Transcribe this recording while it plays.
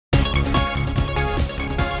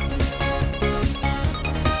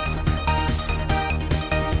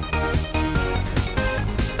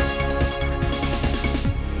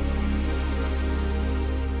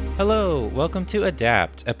Hello, welcome to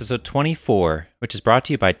Adapt, episode 24, which is brought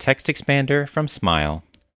to you by Text Expander from Smile.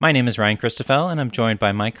 My name is Ryan Christoffel, and I'm joined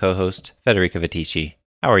by my co-host, Federico Vitici.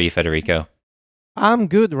 How are you, Federico? I'm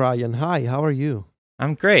good, Ryan. Hi, how are you?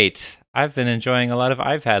 I'm great. I've been enjoying a lot of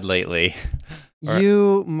iPad lately.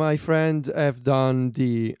 You, my friend, have done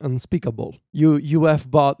the unspeakable. You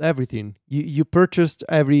have bought everything. You purchased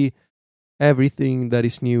everything that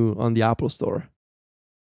is new on the Apple Store.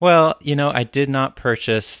 Well, I did not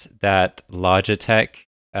purchase that Logitech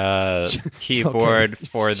keyboard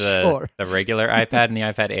for the regular iPad and the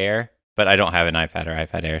iPad Air, but I don't have an iPad or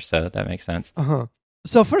iPad Air, so that makes sense. Uh-huh.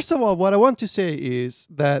 So first of all, what I want to say is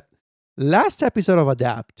that last episode of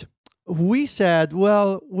Adapt, we said,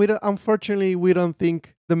 well, unfortunately, we don't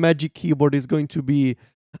think the Magic Keyboard is going to be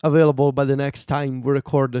available by the next time we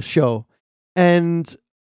record the show. And,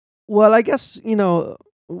 well, I guess, in a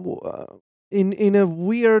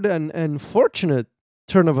weird and fortunate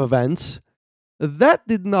turn of events, that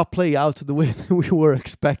did not play out the way that we were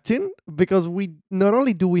expecting, because we not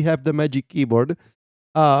only do we have the Magic Keyboard,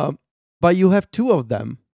 but you have two of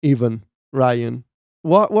them, even, Ryan.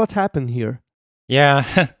 What happened here?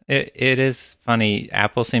 Yeah, it is funny.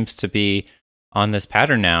 Apple seems to be on this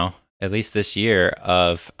pattern now, at least this year,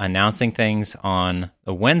 of announcing things on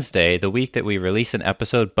a Wednesday, the week that we release an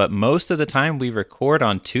episode, but most of the time we record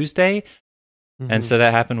on Tuesday. Mm-hmm. And so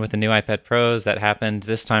that happened with the new iPad Pros. That happened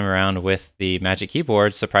this time around with the Magic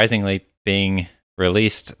Keyboard, surprisingly being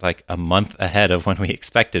released like a month ahead of when we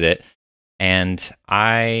expected it. And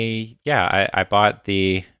I bought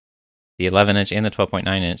the 11-inch and the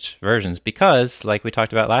 12.9-inch versions because, like we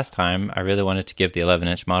talked about last time, I really wanted to give the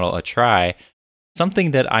 11-inch model a try. Something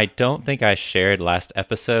that I don't think I shared last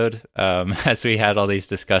episode, as we had all these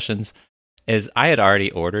discussions, is I had already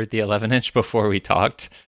ordered the 11-inch before we talked,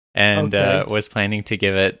 and was planning to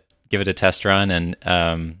give it a test run.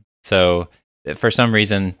 And so for some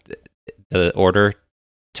reason, the order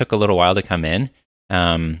took a little while to come in.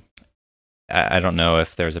 I don't know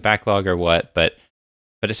if there's a backlog or what, but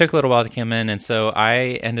it took a little while to come in. And so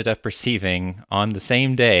I ended up receiving on the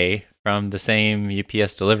same day from the same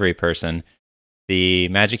UPS delivery person the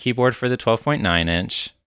Magic Keyboard for the 12.9-inch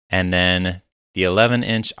and then the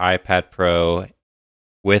 11-inch iPad Pro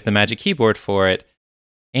with the Magic Keyboard for it.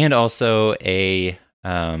 And also I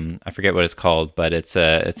forget what it's called, but it's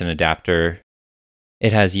an adapter.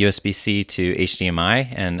 It has USB-C to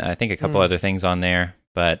HDMI, and I think a couple other things on there.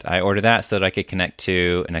 But I ordered that so that I could connect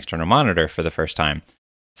to an external monitor for the first time.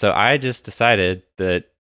 So I just decided that,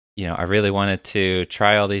 I really wanted to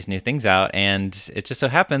try all these new things out, and it just so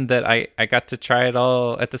happened that I got to try it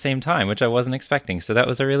all at the same time, which I wasn't expecting. So that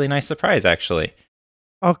was a really nice surprise, actually.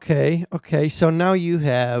 Okay. So now you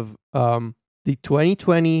have the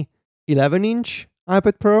 2020 11-inch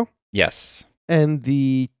iPad Pro? Yes. And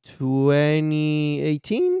the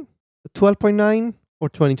 2018 12.9 or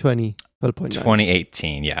 2020 12.9?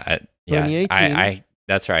 2018, yeah. 2018.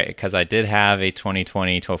 That's right, because I did have a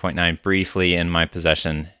 2020 12.9 briefly in my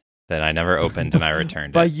possession that I never opened, and I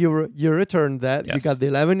returned but it. But you returned that. Yes. You got the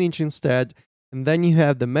 11-inch instead, and then you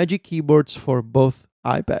have the Magic Keyboards for both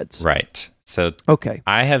iPads. Right. So okay.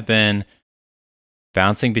 I have been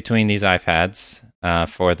bouncing between these iPads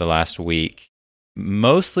for the last week,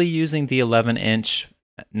 mostly using the 11-inch,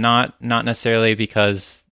 not necessarily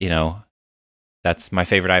because, that's my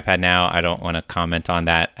favorite iPad now. I don't want to comment on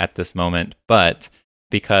that at this moment, but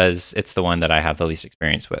because it's the one that I have the least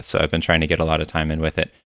experience with. So I've been trying to get a lot of time in with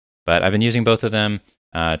it. But I've been using both of them,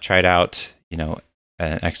 tried out, an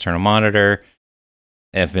external monitor.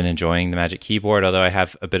 I've been enjoying the Magic Keyboard, although I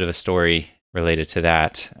have a bit of a story related to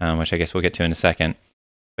that, which I guess we'll get to in a second.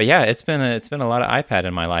 But yeah, it's been a lot of iPad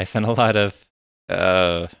in my life, and a lot of,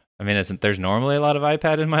 there's normally a lot of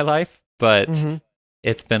iPad in my life, but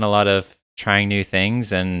it's been a lot of trying new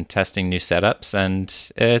things and testing new setups,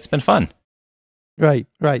 and it's been fun. Right.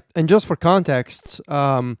 And just for context,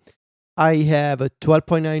 I have a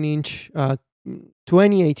 12.9-inch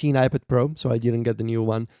 2018 iPad Pro, so I didn't get the new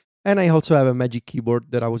one. And I also have a Magic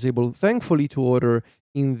Keyboard that I was able, thankfully, to order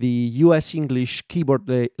in the US English keyboard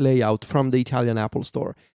layout from the Italian Apple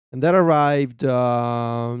Store. And that arrived,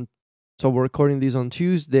 so we're recording this on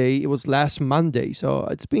Tuesday. It was last Monday, so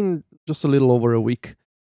it's been just a little over a week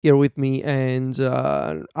here with me. And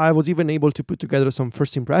I was even able to put together some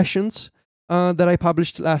first impressions that I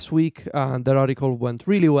published last week. That article went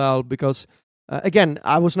really well because, again,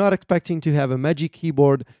 I was not expecting to have a Magic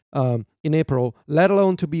Keyboard in April, let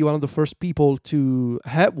alone to be one of the first people to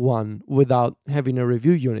have one without having a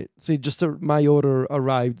review unit. So my order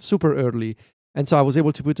arrived super early. And so I was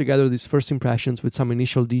able to put together these first impressions with some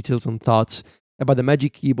initial details and thoughts about the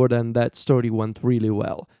Magic Keyboard, and that story went really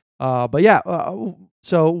well. But yeah,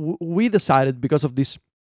 so we decided, because of this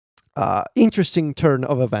interesting turn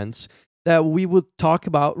of events, that we would talk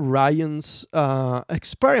about Ryan's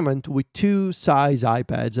experiment with two size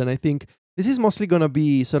iPads. And I think this is mostly going to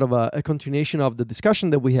be sort of a continuation of the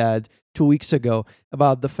discussion that we had 2 weeks ago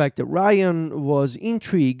about the fact that Ryan was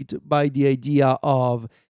intrigued by the idea of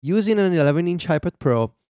using an 11-inch iPad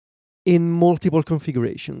Pro in multiple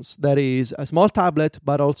configurations. That is a small tablet,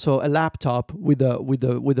 but also a laptop with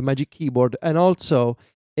a Magic Keyboard, and also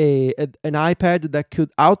an iPad that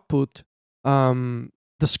could output the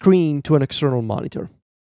screen to an external monitor.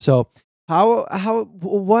 So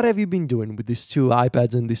what have you been doing with these two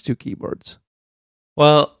iPads and these two keyboards?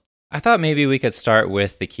 Well, I thought maybe we could start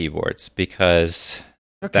with the keyboards, because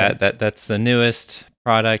that's the newest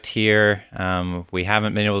product here. We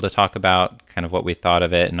haven't been able to talk about kind of what we thought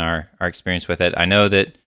of it and our experience with it. I know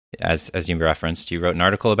that, as you referenced, you wrote an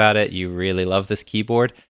article about it. You really love this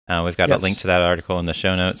keyboard. We've got a link to that article in the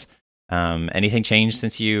show notes. Anything changed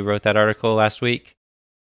since you wrote that article last week?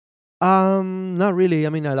 Not really. I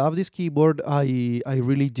mean, I love this keyboard. I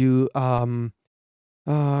really do.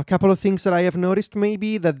 A couple of things that I have noticed,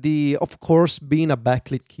 maybe, that of course, being a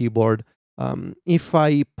backlit keyboard, if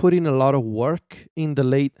I put in a lot of work in the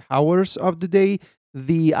late hours of the day,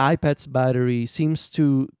 the iPad's battery seems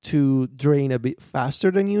to drain a bit faster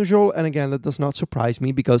than usual. And again, that does not surprise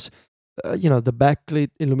me, because the backlit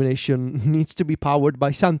illumination needs to be powered by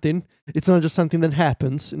something. It's not just something that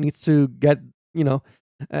happens. It needs to get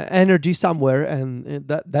energy somewhere, and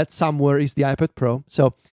that somewhere is the iPad Pro.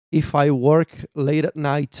 So if I work late at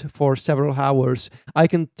night for several hours, I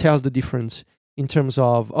can tell the difference in terms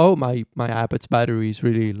of, my iPad's battery is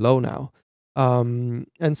really low now.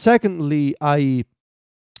 And secondly, I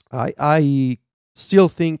still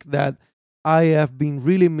think that I have been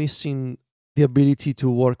really missing the ability to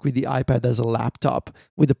work with the iPad as a laptop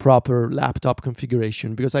with the proper laptop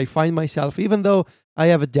configuration, because I find myself, even though I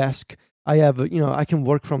have a desk, I have, I can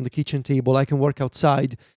work from the kitchen table, I can work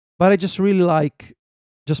outside, but I just really like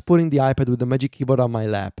just putting the iPad with the Magic Keyboard on my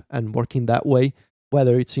lap and working that way,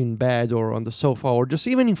 whether it's in bed or on the sofa or just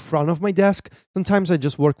even in front of my desk. Sometimes I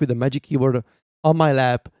just work with the Magic Keyboard on my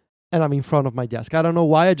lap and I'm in front of my desk. I don't know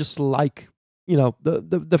why. I just like,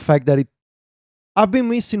 the fact that I've been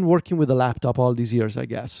missing working with a laptop all these years, I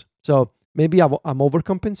guess. So maybe I'm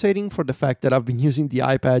overcompensating for the fact that I've been using the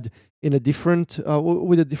iPad in a different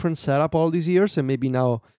with a different setup all these years, and maybe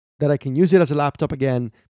now that I can use it as a laptop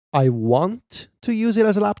again, I want to use it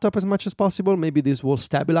as a laptop as much as possible. Maybe this will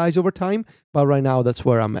stabilize over time, but right now that's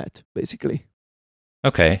where I'm at, basically.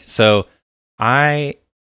 Okay, so let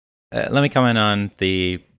me comment on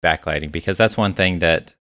the backlighting, because that's one thing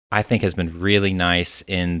that I think has been really nice,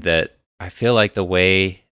 in that I feel like the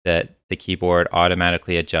way that the keyboard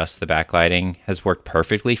automatically adjusts the backlighting has worked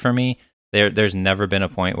perfectly for me. There's never been a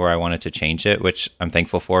point where I wanted to change it, which I'm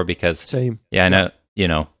thankful for, because same. Yeah, I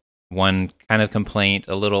know, one kind of complaint,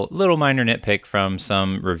 a little minor nitpick from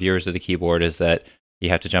some reviewers of the keyboard, is that you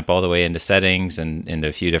have to jump all the way into settings and into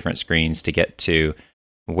a few different screens to get to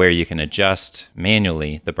where you can adjust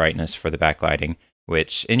manually the brightness for the backlighting,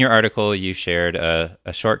 which in your article you shared a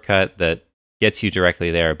shortcut that gets you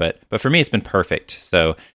directly there. But for me, it's been perfect.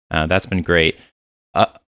 So that's been great.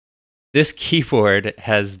 This keyboard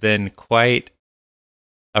has been quite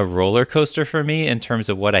a roller coaster for me in terms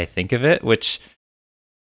of what I think of it, which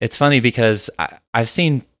it's funny because I've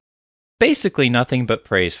seen basically nothing but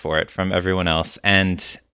praise for it from everyone else. And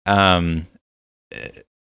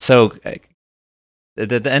so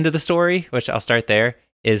the end of the story, which I'll start there,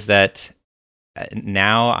 is that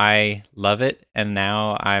now I love it, and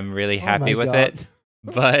now I'm really happy with it.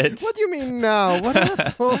 But what do you mean now?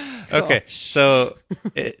 What? Okay, so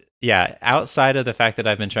outside of the fact that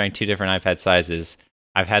I've been trying two different iPad sizes,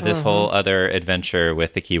 I've had this whole other adventure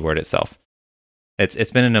with the keyboard itself.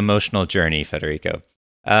 It's been an emotional journey, Federico.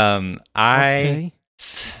 When I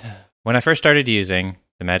first started using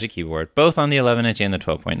the Magic Keyboard, both on the 11-inch and the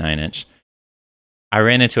 12.9-inch, I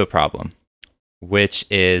ran into a problem, which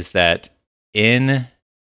is that in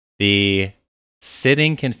the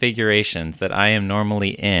sitting configurations that I am normally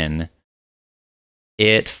in,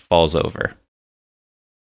 it falls over.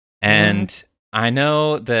 And I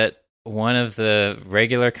know that one of the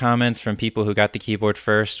regular comments from people who got the keyboard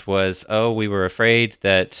first was, we were afraid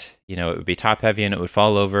that, it would be top heavy and it would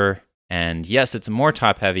fall over. And yes, it's more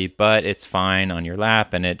top heavy, but it's fine on your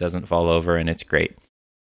lap and it doesn't fall over and it's great.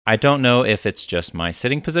 I don't know if it's just my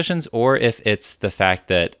sitting positions or if it's the fact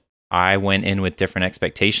that I went in with different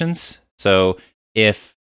expectations. So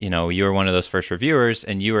if, you were one of those first reviewers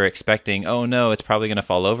and you were expecting, oh no, it's probably going to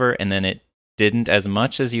fall over, and then it didn't as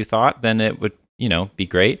much as you thought, then it would, be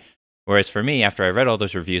great. Whereas for me, after I read all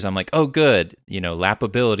those reviews, I'm like, oh, good,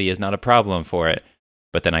 lappability is not a problem for it.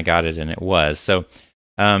 But then I got it and it was. So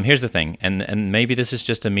here's the thing, and maybe this is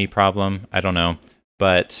just a me problem, I don't know,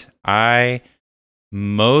 but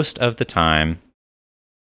most of the time,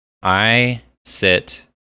 I sit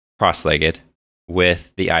cross-legged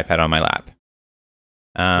with the iPad on my lap.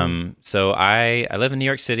 So I live in New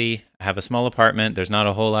York City. I have a small apartment. There's not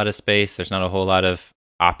a whole lot of space. There's not a whole lot of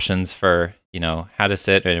options for, how to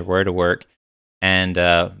sit or where to work. And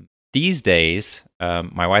these days,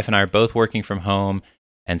 my wife and I are both working from home.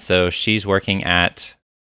 And so she's working at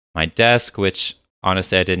my desk, which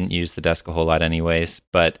honestly, I didn't use the desk a whole lot anyways,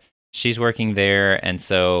 but she's working there. And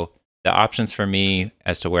so the options for me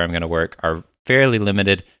as to where I'm going to work are fairly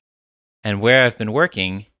limited. And where I've been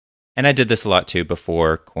working, and I did this a lot too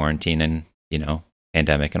before quarantine and,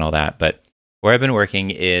 pandemic and all that, but where I've been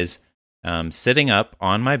working is sitting up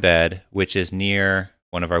on my bed, which is near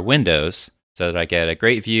one of our windows, so that I get a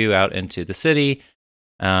great view out into the city.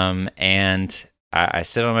 And I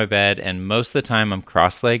sit on my bed, and most of the time I'm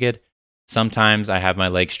cross-legged. Sometimes I have my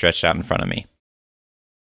legs stretched out in front of me.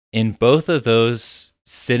 In both of those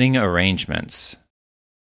sitting arrangements,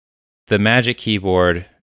 the Magic Keyboard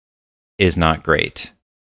is not great.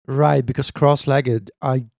 Right, because cross-legged,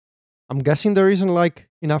 I'm guessing there isn't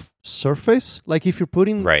enough surface. Like if you're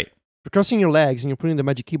crossing your legs and you're putting the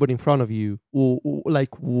Magic Keyboard in front of you,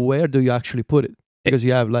 where do you actually put it? Because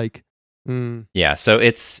you have Yeah, so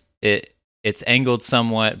it's angled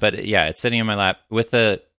somewhat, but yeah, it's sitting in my lap. With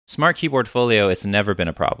the Smart Keyboard Folio, it's never been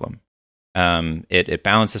a problem. It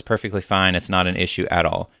balances perfectly fine. It's not an issue at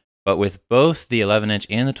all. But with both the 11-inch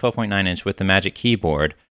and the 12.9-inch with the Magic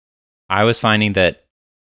Keyboard, I was finding that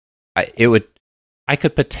I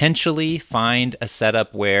could potentially find a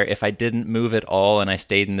setup where if I didn't move at all and I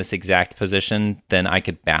stayed in this exact position, then I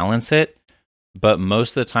could balance it. But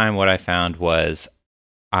most of the time, what I found was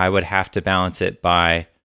I would have to balance it by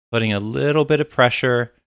putting a little bit of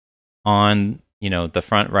pressure on, the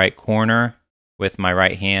front right corner with my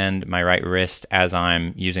right hand, my right wrist as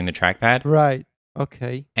I'm using the trackpad. Right.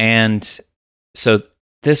 Okay. And so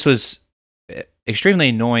this was extremely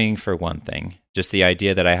annoying for one thing, just the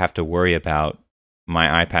idea that I have to worry about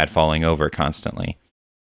my iPad falling over constantly.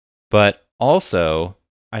 But also,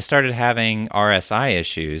 I started having RSI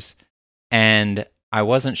issues, and I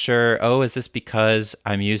wasn't sure, is this because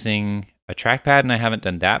I'm using a trackpad and I haven't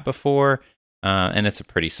done that before? And it's a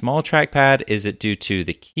pretty small trackpad. Is it due to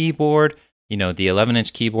the keyboard? The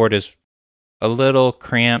 11-inch keyboard is a little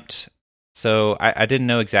cramped. So I didn't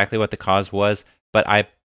know exactly what the cause was, but I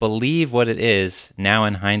believe what it is now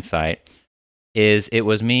in hindsight is it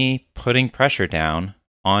was me putting pressure down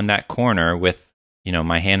on that corner with,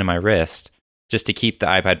 my hand and my wrist just to keep the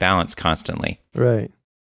iPad balanced constantly. Right.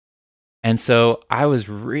 And so I was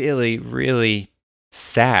really, really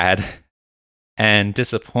sad and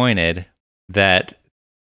disappointed that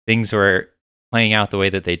things were playing out the way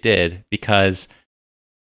that they did, because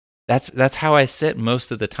that's how I sit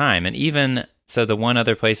most of the time. And even so, the one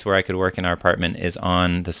other place where I could work in our apartment is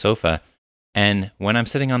on the sofa. And when I'm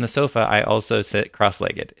sitting on the sofa, I also sit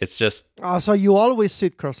cross-legged. It's just... so you always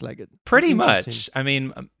sit cross-legged? Pretty much. I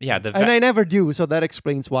mean, yeah. And I never do, so that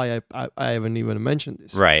explains why I haven't even mentioned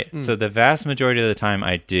this. Right. So the vast majority of the time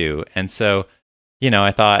I do. And so,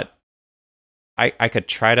 I thought I could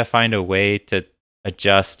try to find a way to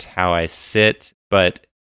adjust how I sit, but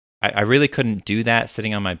I really couldn't do that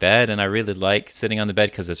sitting on my bed. And I really like sitting on the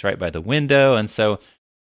bed because it's right by the window. And so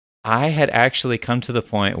I had actually come to the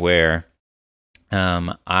point where...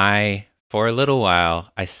 for a little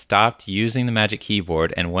while, I stopped using the Magic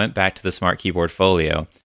Keyboard and went back to the Smart Keyboard Folio.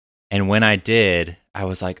 And when I did, I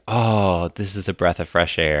was like, oh, this is a breath of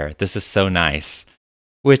fresh air. This is so nice.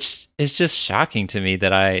 Which is just shocking to me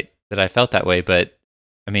that I felt that way. But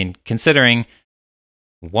I mean, considering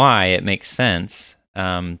why, it makes sense.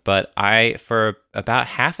 But for about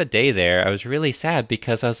half a day there, I was really sad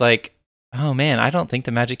because I was like, oh man, I don't think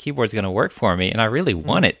the Magic Keyboard is going to work for me. And I really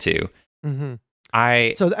want it to. Mm-hmm.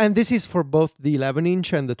 And this is for both the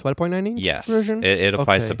 11-inch and the 12.9-inch version? Yes, it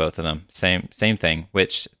applies to both of them. Same thing,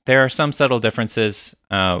 which there are some subtle differences.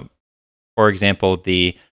 For example,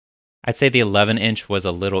 I'd say the 11-inch was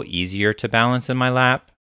a little easier to balance in my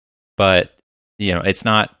lap, but it's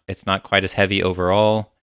not quite as heavy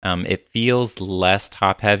overall. It feels less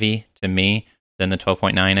top-heavy to me than the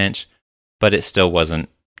 12.9-inch, but it still wasn't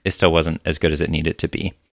as good as it needed to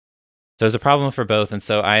be. So it was a problem for both, and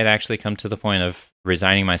so I had actually come to the point of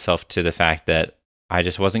resigning myself to the fact that I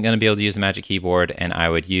just wasn't going to be able to use the Magic Keyboard, and I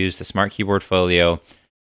would use the Smart Keyboard Folio,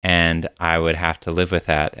 and I would have to live with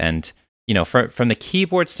that. And from the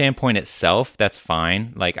keyboard standpoint itself, that's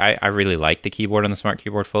fine. Like I really like the keyboard on the Smart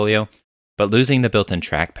Keyboard Folio, but losing the built-in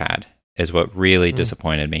trackpad is what really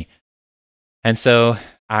disappointed me. And so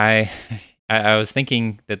I was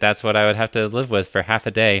thinking that that's what I would have to live with for half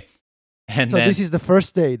a day. And so then, this is the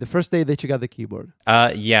first day that you got the keyboard.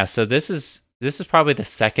 yeah. So this is probably the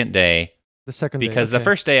second day. The second day, because okay. the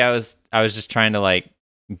first day I was just trying to like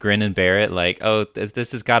grin and bear it, like, oh,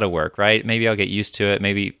 this has got to work, right? Maybe I'll get used to it.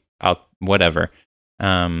 Maybe I'll whatever.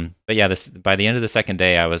 But yeah, by the end of the second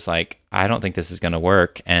day, I was like, I don't think this is going to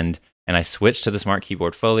work, and I switched to the Smart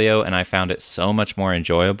Keyboard Folio, and I found it so much more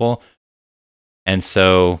enjoyable. And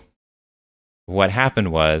so what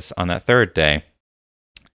happened was on that third day,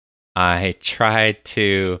 I tried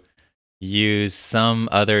to use some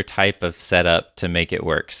other type of setup to make it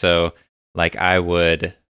work. So like I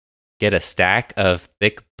would get a stack of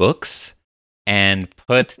thick books and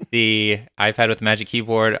put the iPad with the Magic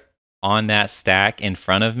Keyboard on that stack in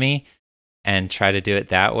front of me and try to do it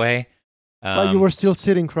that way. But you were still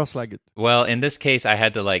sitting cross-legged. Well, in this case, I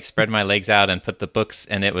had to like spread my legs out and put the books,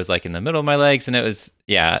 and it was like in the middle of my legs, and it was,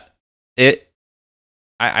 yeah,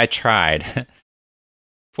 I tried.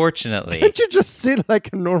 Fortunately. Can't you just sit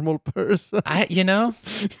like a normal person? I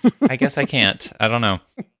guess I can't. I don't know.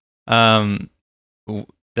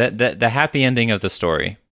 The happy ending of the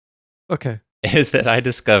story, okay, is that I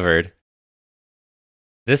discovered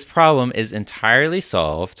this problem is entirely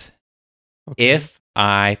solved if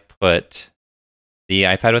I put the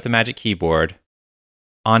iPad with the Magic Keyboard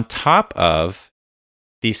on top of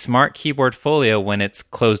the Smart Keyboard Folio when it's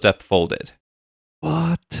closed up folded.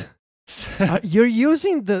 What? You're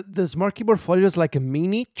using the Smart Keyboard Folio as like a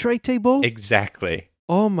mini tray table? Exactly.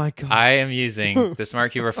 Oh my God. I am using the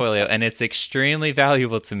Smart Keyboard Folio, and it's extremely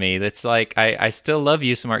valuable to me. That's like, I still love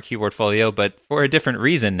you, Smart Keyboard Folio, but for a different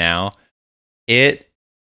reason now.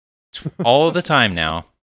 All the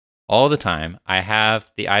time, I have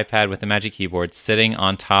the iPad with the Magic Keyboard sitting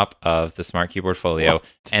on top of the Smart Keyboard Folio, What?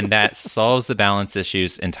 and that solves the balance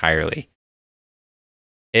issues entirely.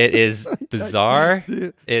 It is bizarre.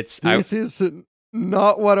 This is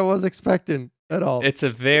not what I was expecting at all. It's a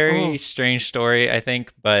very strange story, I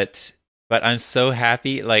think, but I'm so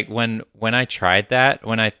happy. Like when I tried that,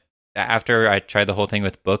 after I tried the whole thing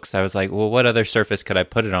with books, I was like, well, what other surface could I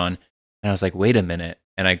put it on? And I was like, wait a minute.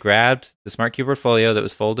 And I grabbed the Smart Keyboard Folio that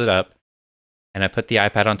was folded up, and I put the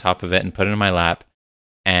iPad on top of it and put it in my lap,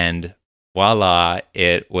 and voila,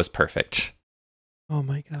 it was perfect. Oh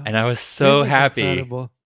my God. And I was so happy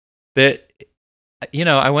incredible. that,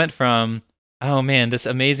 I went from, oh man, this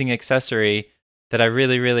amazing accessory that I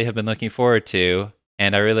really, really have been looking forward to,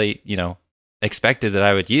 and I really, expected that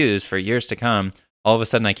I would use for years to come. All of a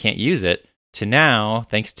sudden I can't use it, to now,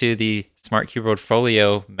 thanks to the Smart Keyboard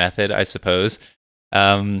Folio method, I suppose,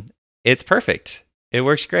 it's perfect. It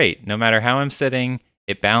works great. No matter how I'm sitting,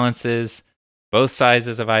 it balances both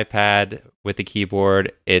sizes of iPad with the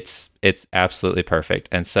keyboard. It's absolutely perfect.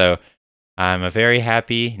 And so I'm a very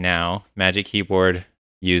happy now Magic Keyboard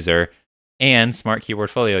user and Smart Keyboard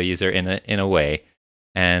Folio user in a way.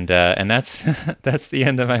 And that's that's the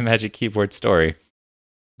end of my Magic Keyboard story.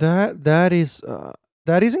 That is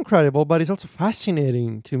incredible, but it's also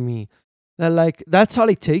fascinating to me. That that's all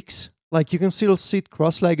it takes. Like you can still sit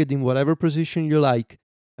cross-legged in whatever position you like,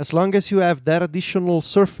 as long as you have that additional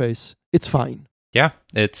surface. It's fine. Yeah,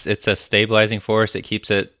 it's a stabilizing force. It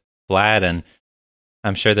keeps it flat, and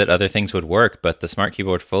I'm sure that other things would work, but the Smart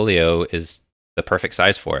Keyboard Folio is the perfect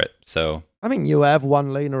size for it. So I mean, you have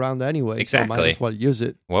one laying around anyway, exactly. So might as well use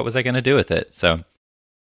it. What was I going to do with it? So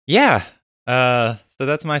yeah, so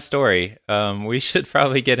that's my story. We should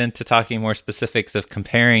probably get into talking more specifics of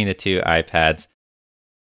comparing the two iPads.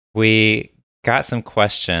 We got some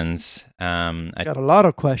questions. I got a lot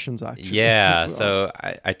of questions, actually. Yeah, so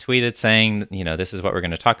I tweeted saying, this is what we're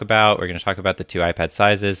going to talk about. We're going to talk about the two iPad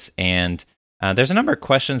sizes, and there's a number of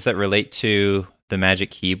questions that relate to the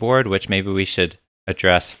Magic Keyboard, which maybe we should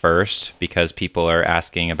address first because people are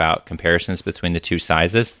asking about comparisons between the two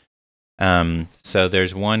sizes. So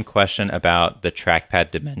there's one question about the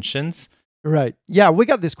trackpad dimensions. Right. Yeah, we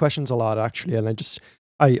got these questions a lot, actually, and I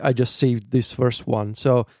just saved this first one.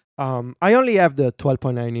 So I only have the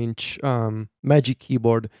 12.9-inch Magic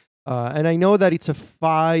Keyboard, and I know that it's a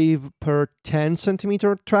 5x10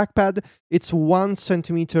 centimeter trackpad. It's 1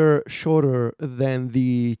 centimeter shorter than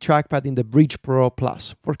the trackpad in the Bridge Pro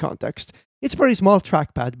Plus, for context. It's a very small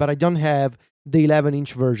trackpad, but I don't have the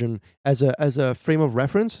 11-inch version as a frame of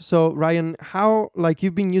reference. So Ryan, how, like,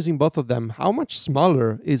 you've been using both of them, how much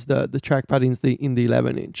smaller is the trackpad in the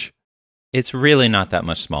 11-inch? It's really not that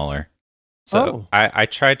much smaller. So I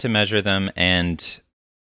tried to measure them, and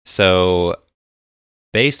So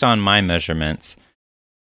based on my measurements,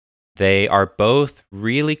 they are both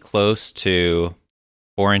really close to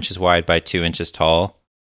 4 inches wide by 2 inches tall,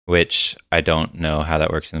 which I don't know how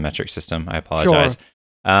that works in the metric system. I apologize.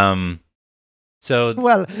 Sure. So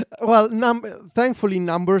thankfully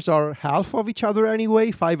numbers are half of each other anyway,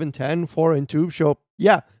 5 and 10, 4 and 2. So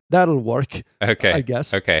yeah, that'll work. Okay. I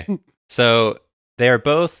guess. Okay. So they are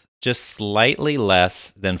both just slightly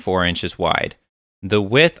less than 4 inches wide. The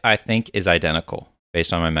width, I think, is identical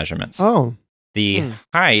based on my measurements. Oh. The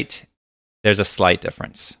height, there's a slight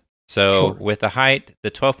difference. So with the height, the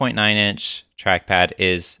 12.9 inch trackpad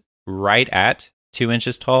is right at 2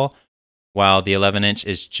 inches tall, while the 11 inch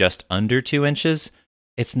is just under 2 inches.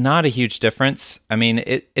 It's not a huge difference. I mean,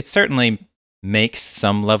 it certainly makes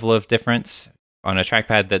some level of difference on a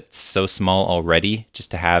trackpad that's so small already,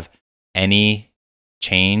 just to have any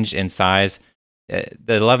change in size.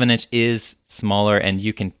 The 11 inch is smaller, and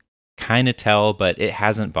you can kind of tell, but it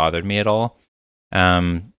hasn't bothered me at all.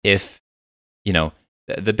 If, you know,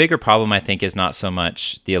 the bigger problem, I think, is not so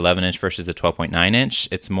much the 11 inch versus the 12.9 inch.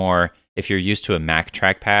 It's more if you're used to a Mac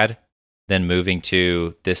trackpad, then moving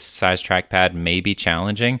to this size trackpad may be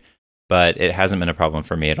challenging, but it hasn't been a problem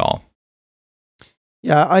for me at all.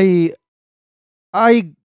 Yeah,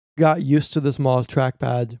 I got used to the small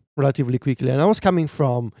trackpad relatively quickly, and I was coming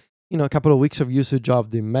from, a couple of weeks of usage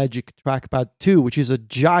of the Magic Trackpad 2, which is a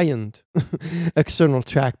giant external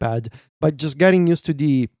trackpad, but just getting used to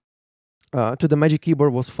the Magic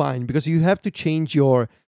Keyboard was fine, because you have to change at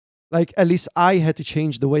least I had to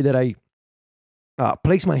change the way that I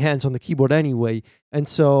place my hands on the keyboard anyway. And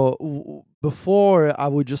so before, I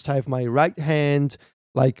would just have my right hand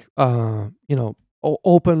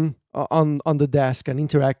open on the desk and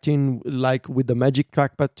interacting like with the Magic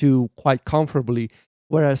Trackpad 2 quite comfortably.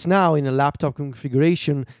 Whereas now in a laptop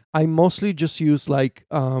configuration, I mostly just use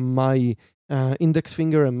my index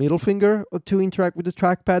finger and middle finger to interact with the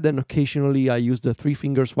trackpad, and occasionally I use the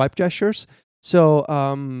 3-finger swipe gestures. So,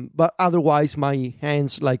 but otherwise my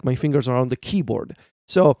hands, like my fingers, are on the keyboard.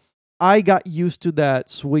 So I got used to that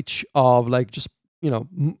switch of just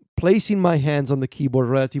placing my hands on the keyboard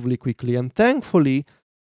relatively quickly, and thankfully,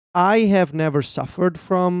 I have never suffered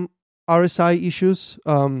from RSI issues.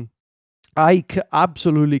 I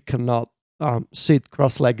absolutely cannot sit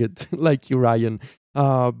cross-legged like you, Ryan,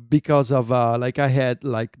 because of I had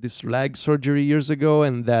this leg surgery years ago,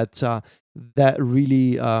 and that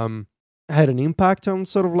really had an impact on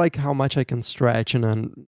sort of how much I can stretch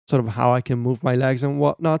and sort of how I can move my legs and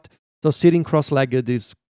whatnot. So sitting cross-legged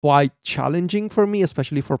is quite challenging for me,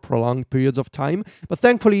 especially for prolonged periods of time. But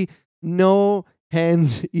thankfully, no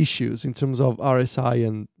hand issues in terms of RSI.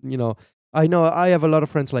 And, I know I have a lot of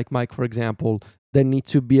friends like Mike, for example, that need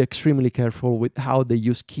to be extremely careful with how they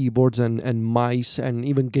use keyboards and mice and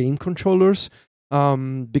even game controllers,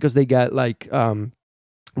 because they get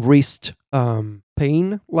wrist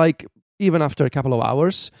pain, even after a couple of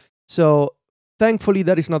hours. So thankfully,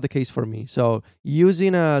 that is not the case for me. So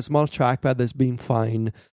using a small trackpad has been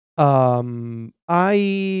fine. I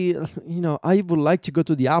would like to go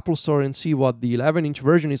to the Apple Store and see what the 11-inch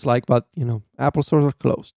version is like, but Apple stores are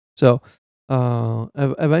closed. So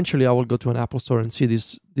eventually, I will go to an Apple Store and see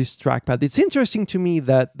this trackpad. It's interesting to me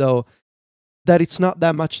that it's not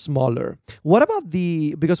that much smaller. What about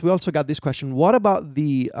because we also got this question, what about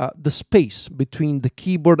the space between the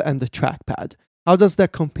keyboard and the trackpad? How does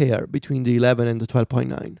that compare between the 11 and the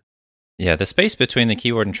 12.9? Yeah, the space between the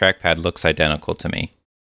keyboard and trackpad looks identical to me.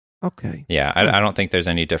 Okay. Yeah, I don't think there's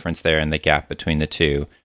any difference there in the gap between the two.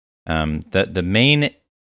 The main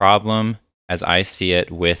problem, as I see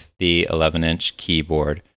it, with the 11-inch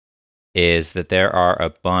keyboard is that there are a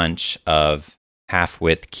bunch of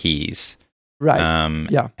half-width keys. Right.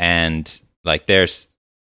 Yeah. And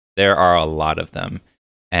there are a lot of them,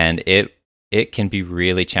 and it can be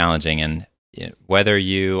really challenging. And whether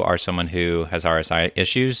you are someone who has RSI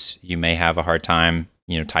issues, you may have a hard time,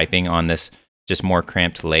 typing on this just more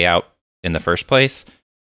cramped layout in the first place.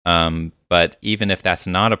 But even if that's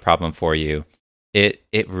not a problem for you, it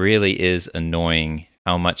really is annoying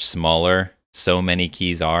how much smaller so many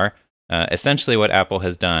keys are. Essentially, what Apple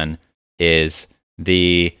has done is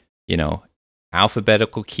the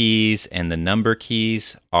alphabetical keys and the number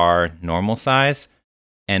keys are normal size,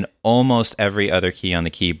 and almost every other key on the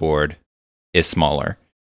keyboard is smaller.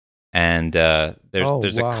 And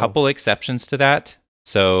there's a couple exceptions to that.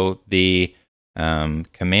 So the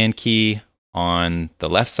command key on the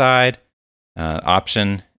left side,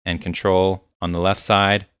 option and control on the left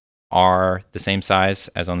side are the same size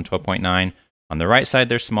as on the 12.9. On the right side,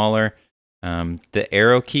 they're smaller. The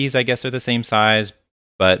arrow keys, I guess, are the same size,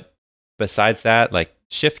 but besides that,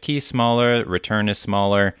 shift key is smaller, return is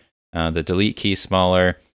smaller, the delete key is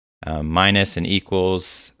smaller, minus and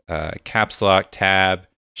equals, caps lock, tab,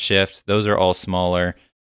 shift, those are all smaller.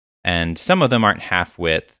 And some of them aren't half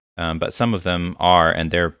width, but some of them are,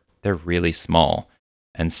 and they're really small.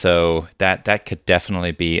 And so that could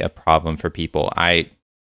definitely be a problem for people.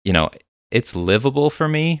 It's livable for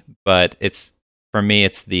me, but it's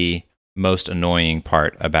the most annoying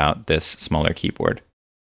part about this smaller keyboard.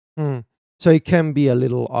 So it can be a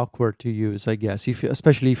little awkward to use, I guess,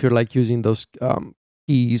 especially if you're like using those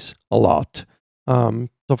keys a lot.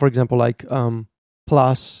 So for example, like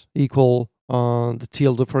plus, equal, the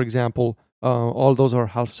tilde, for example, all those are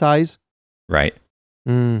half size. Right.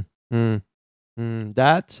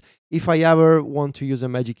 That's, if I ever want to use a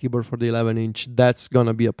Magic Keyboard for the 11-inch, that's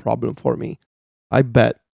gonna be a problem for me, I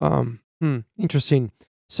bet. Interesting.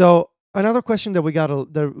 So another question that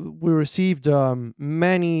we received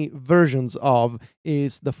many versions of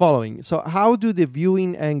is the following. So how do the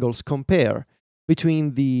viewing angles compare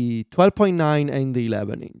between the 12.9 and the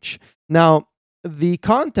 11-inch? Now, the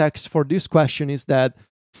context for this question is that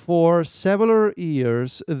for several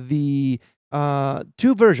years, the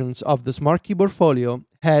two versions of the Smart Keyboard Folio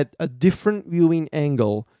had a different viewing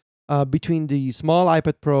angle between the small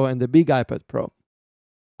iPad Pro and the big iPad Pro.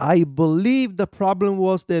 I believe the problem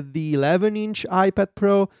was that the 11-inch iPad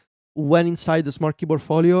Pro, when inside the Smart Keyboard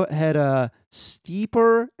Folio, had a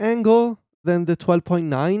steeper angle than the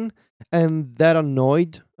 12.9, and that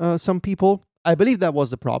annoyed some people. I believe that was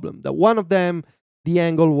the problem. That one of them, the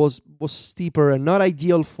angle was steeper and not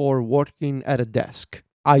ideal for working at a desk.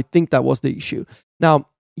 I think that was the issue. Now,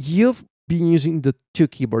 you've been using the two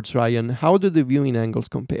keyboards, Ryan. How do the viewing angles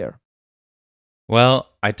compare? Well,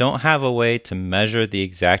 I don't have a way to measure the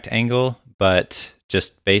exact angle, but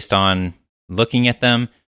just based on looking at them,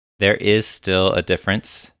 there is still a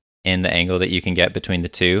difference in the angle that you can get between the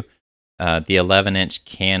two. The 11-inch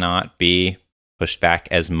cannot be pushed back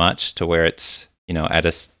as much to where it's, at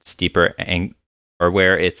a steeper angle, or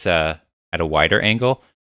where it's at a wider angle.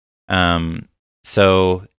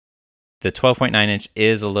 So the 12.9-inch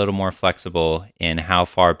is a little more flexible in how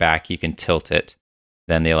far back you can tilt it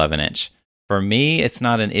than the 11-inch. For me, it's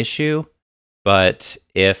not an issue, but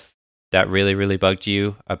if that really, really bugged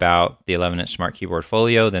you about the 11-inch Smart Keyboard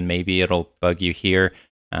Folio, then maybe it'll bug you here.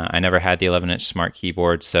 I never had the 11-inch Smart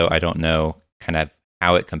Keyboard, so I don't know kind of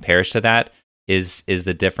how it compares to that. Is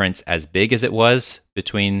the difference as big as it was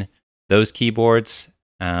between those keyboards?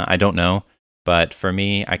 I don't know. But for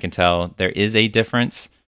me, I can tell there is a difference.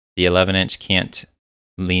 The 11-inch can't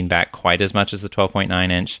lean back quite as much as the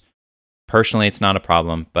 12.9-inch. Personally, it's not a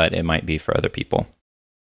problem, but it might be for other people.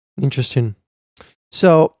 Interesting.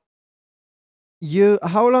 So,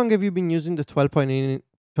 how long have you been using the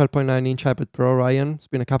 12.9-inch iPad Pro, Ryan? It's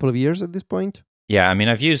been a couple of years at this point. Yeah, I mean,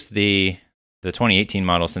 I've used the 2018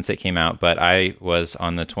 model since it came out, but I was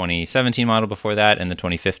on the 2017 model before that and the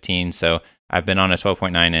 2015, so I've been on a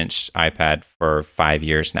 12.9-inch iPad for 5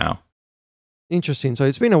 years now. Interesting. So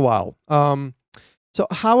it's been a while. So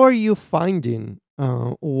how are you finding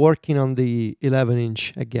working on the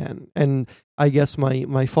 11-inch again? And I guess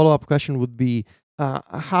my follow-up question would be,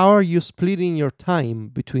 how are you splitting your time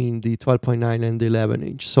between the 12.9 and the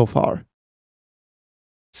 11-inch so far?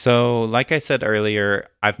 So, like I said earlier,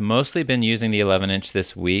 I've mostly been using the 11-inch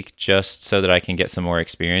this week just so that I can get some more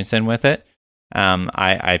experience in with it.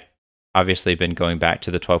 I've obviously been going back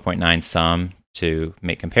to the 12.9 some to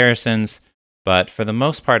make comparisons, but for the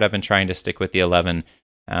most part, I've been trying to stick with the 11.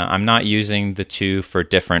 I'm not using the two for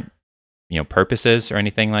different, purposes or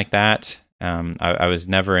anything like that. I was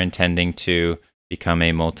never intending to become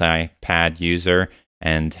a multi-pad user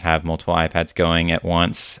and have multiple iPads going at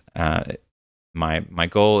once. My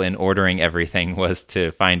goal in ordering everything was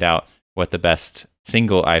to find out what the best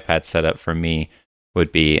single iPad setup for me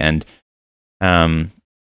would be. And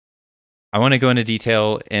I want to go into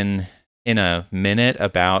detail in a minute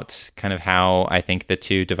about kind of how I think the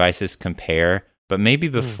two devices compare. But maybe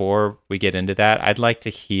before we get into that, I'd like to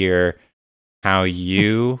hear how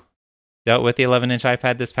you dealt with the 11-inch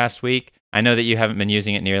iPad this past week. I know that you haven't been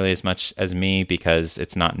using it nearly as much as me because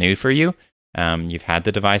it's not new for you. You've had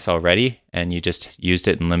the device already, and you just used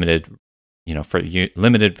it in limited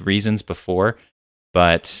reasons before.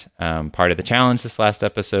 But part of the challenge this last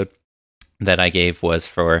episode that I gave was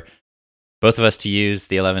for both of us to use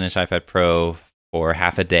the 11-inch iPad Pro for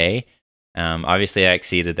half a day. Obviously, I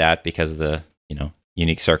exceeded that because of the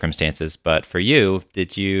unique circumstances. But for you,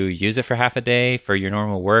 did you use it for half a day for your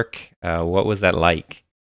normal work? What was that like?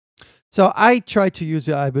 So I tried to use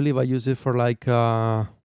it. I believe I used it for like 4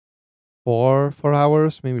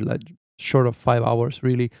 hours, maybe like short of 5 hours,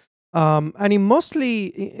 really. And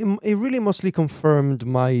it really mostly confirmed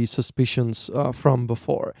my suspicions from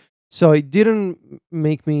before. So it didn't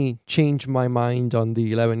make me change my mind on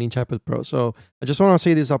the 11-inch iPad Pro. So I just want to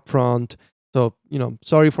say this up front. So,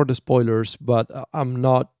 sorry for the spoilers, but I'm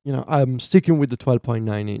not, I'm sticking with the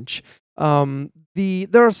 12.9 inch.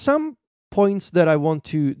 There are some points that I want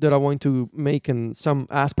to make, and some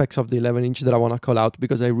aspects of the 11 inch that I want to call out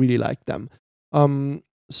because I really like them.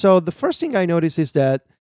 So the first thing I notice is that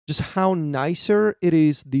just how nicer it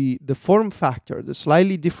is, the form factor, the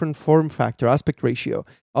slightly different form factor aspect ratio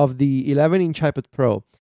of the 11-inch iPad Pro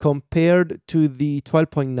compared to the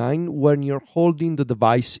 12.9 when you're holding the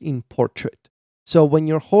device in portrait. So when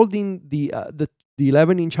you're holding the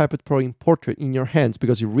 11-inch iPad Pro in portrait in your hands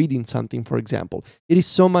because you're reading something, for example, it is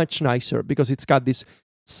so much nicer because it's got this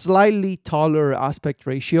slightly taller aspect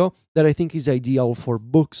ratio that I think is ideal for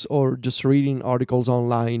books or just reading articles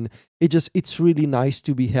online. It's really nice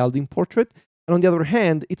to be held in portrait. And on the other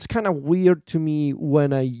hand, it's kind of weird to me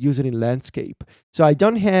when I use it in landscape. So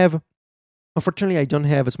unfortunately, I don't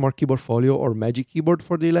have a Smart Keyboard Folio or Magic Keyboard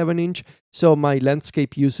for the 11-inch. So my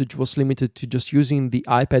landscape usage was limited to just using the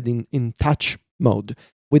iPad in touch mode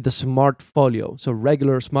with the Smart Folio. So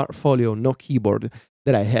regular Smart Folio, no keyboard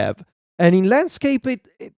that I have. And in landscape,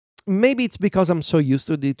 maybe it's because I'm so used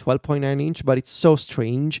to the 12.9 inch, but it's so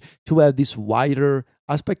strange to have this wider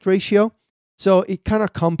aspect ratio. So it kind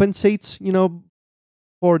of compensates,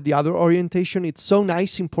 for the other orientation. It's so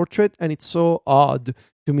nice in portrait and it's so odd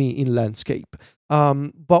to me in landscape.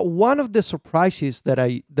 But one of the surprises that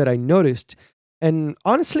I noticed, and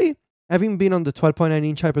honestly, having been on the 12.9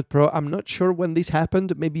 inch iPad Pro, I'm not sure when this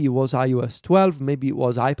happened. Maybe it was iOS 12, maybe it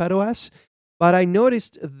was iPadOS. But I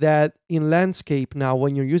noticed that in landscape now,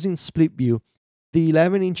 when you're using split view, the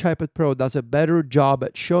 11-inch iPad Pro does a better job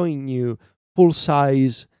at showing you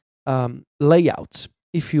full-size layouts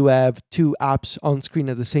if you have two apps on screen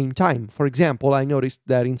at the same time. For example, I noticed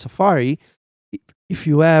that in Safari, if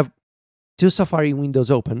you have two Safari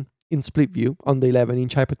windows open in split view on the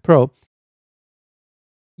 11-inch iPad Pro,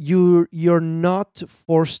 you're not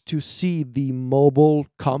forced to see the mobile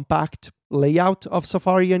compact layout of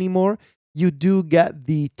Safari anymore. You do get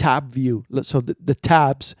the tab view. So the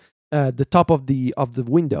tabs, the top of the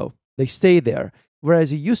window, they stay there.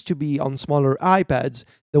 Whereas it used to be on smaller iPads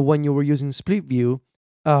that when you were using split view,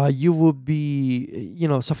 you would be,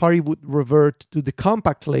 Safari would revert to the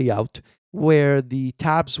compact layout where the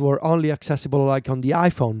tabs were only accessible like on the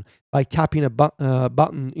iPhone by tapping a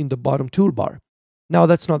button in the bottom toolbar. Now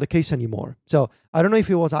that's not the case anymore. So I don't know if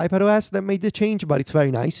it was iPadOS that made the change, but it's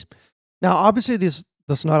very nice. Now, obviously, this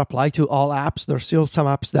does not apply to all apps. There's still some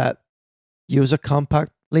apps that use a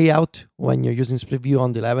compact layout when you're using split view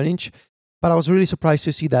on the 11-inch. But I was really surprised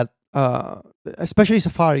to see that, especially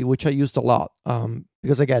Safari, which I used a lot.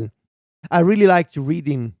 Because again, I really liked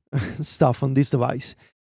reading stuff on this device.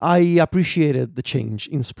 I appreciated the change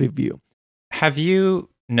in split view. Have you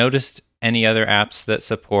noticed any other apps that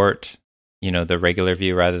support, the regular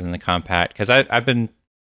view rather than the compact? Because I've been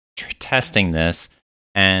testing this,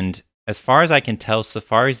 and as far as I can tell,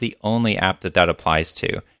 Safari is the only app that applies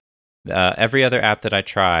to. Every other app that I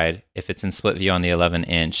tried, if it's in split view on the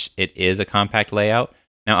 11-inch, it is a compact layout.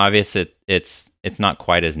 Now, obviously, it's not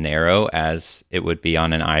quite as narrow as it would be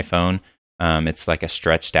on an iPhone. It's like a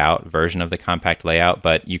stretched out version of the compact layout,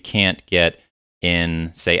 but you can't get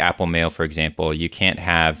in, say, Apple Mail, for example. You can't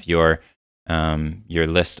have your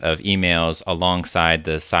list of emails alongside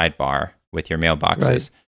the sidebar with your mailboxes. Right.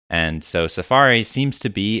 And so Safari seems to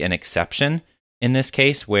be an exception in this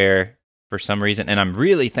case where, for some reason, and I'm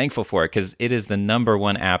really thankful for it because it is the number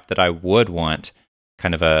one app that I would want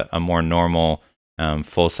kind of a more normal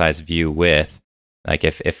full-size view with. Like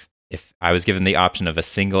if I was given the option of a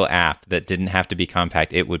single app that didn't have to be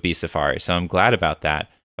compact, it would be Safari. So I'm glad about that.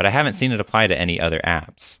 But I haven't seen it apply to any other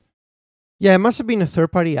apps. Yeah, it must have been a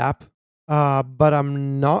third-party app, but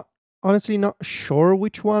I'm honestly not sure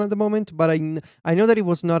which one at the moment. But I know that it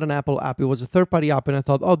was not an Apple app. It was a third-party app, and I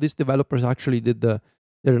thought, oh, these developers actually did the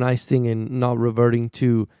nice thing in not reverting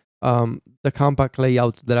to the compact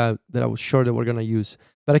layout that I was sure they were going to use.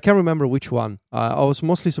 But I can't remember which one. I was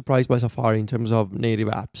mostly surprised by Safari in terms of native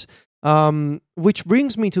apps. Which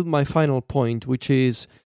brings me to my final point, which is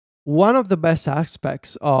one of the best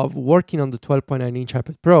aspects of working on the 12.9-inch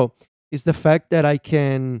iPad Pro is the fact that I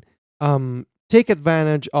can take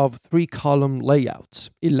advantage of 3-column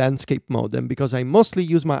layouts in landscape mode. And because I mostly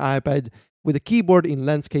use my iPad with a keyboard in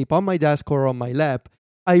landscape on my desk or on my lap,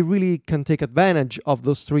 I really can take advantage of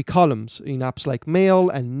those 3 columns in apps like Mail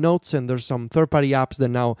and Notes, and there's some third-party apps that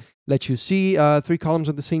now let you see 3 columns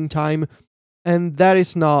at the same time. And that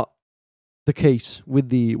is not the case with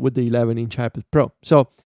the 11-inch iPad Pro. So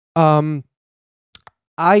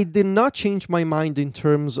I did not change my mind in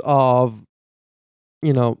terms of,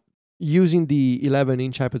 using the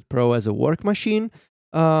 11-inch iPad Pro as a work machine.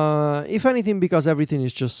 If anything, because everything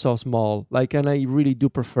is just so small. And I really do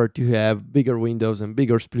prefer to have bigger windows and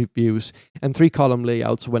bigger split views and 3-column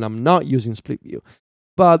layouts when I'm not using split view.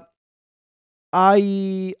 But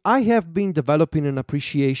I have been developing an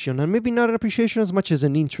appreciation, and maybe not an appreciation as much as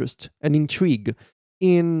an interest, an intrigue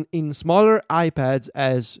in smaller iPads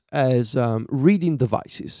as reading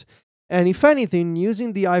devices. And if anything,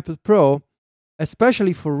 using the iPad Pro,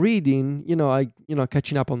 especially for reading,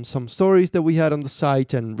 catching up on some stories that we had on the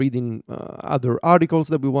site and reading other articles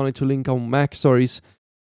that we wanted to link on Mac Stories.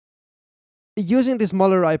 Using the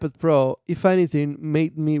smaller iPad Pro, if anything,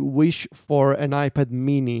 made me wish for an iPad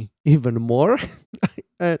mini even more.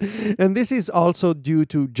 And this is also due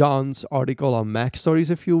to John's article on Mac Stories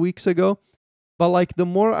a few weeks ago. But the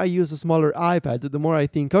more I use a smaller iPad, the more I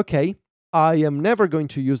think, okay, I am never going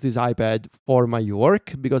to use this iPad for my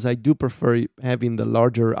work because I do prefer having the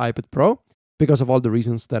larger iPad Pro because of all the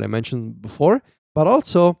reasons that I mentioned before. But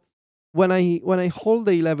also, when I hold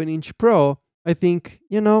the 11-inch Pro, I think,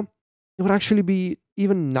 it would actually be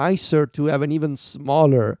even nicer to have an even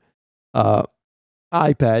smaller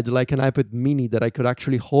iPad, like an iPad mini that I could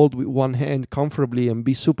actually hold with one hand comfortably and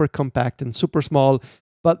be super compact and super small,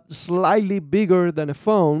 but slightly bigger than a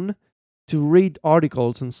phone to read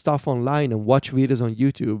articles and stuff online and watch videos on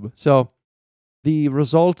YouTube. So the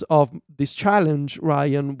result of this challenge,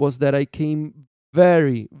 Ryan, was that I came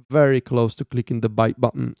very, very close to clicking the buy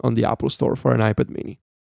button on the Apple Store for an iPad mini.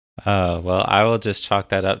 Well, I will just chalk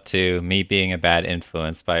that up to me being a bad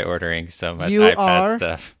influence by ordering so much iPad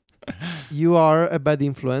stuff. You are a bad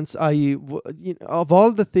influence. Of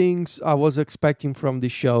all the things I was expecting from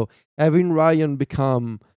this show, having Ryan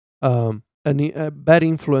become a bad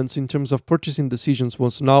influence in terms of purchasing decisions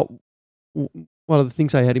was not one of the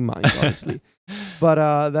things I had in mind, honestly.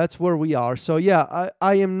 But that's where we are. So yeah,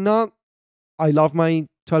 I am not. I love my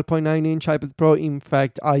 12.9-inch iPad Pro. In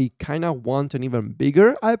fact, I kind of want an even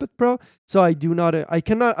bigger iPad Pro. So I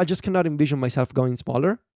just cannot envision myself going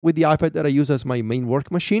smaller with the iPad that I use as my main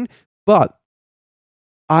work machine. But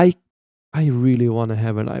I really want to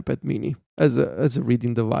have an iPad mini as a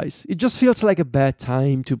reading device. It just feels like a bad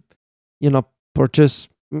time to, purchase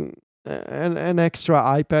an extra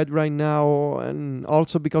iPad right now. And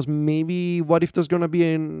also because maybe what if there's going to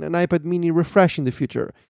be an iPad mini refresh in the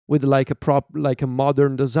future with like a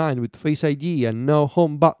modern design with Face ID and no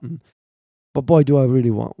home button. But boy, do I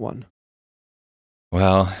really want one.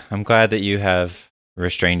 Well, I'm glad that you have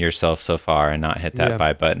restrained yourself so far and not hit that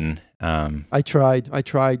buy button. I tried.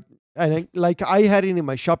 And I had it in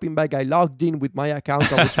my shopping bag. I logged in with my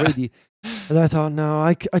account. I was ready. And I thought, no,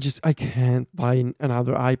 I can't buy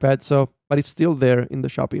another iPad. But it's still there in the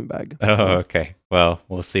shopping bag. Oh, okay. Well,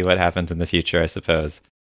 we'll see what happens in the future, I suppose.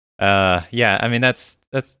 Yeah, I mean, that's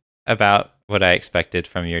about what I expected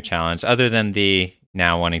from your challenge, other than the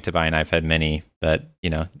now wanting to buy an iPad mini, but,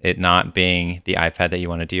 it not being the iPad that you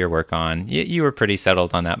want to do your work on. You were pretty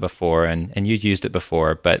settled on that before, and you'd used it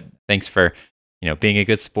before, but thanks for, being a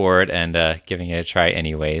good sport and giving it a try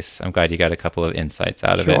anyways. I'm glad you got a couple of insights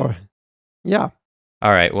out of it. Sure. Yeah.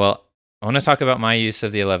 All right, well, I want to talk about my use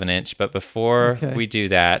of the 11-inch, but before we do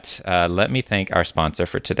that, let me thank our sponsor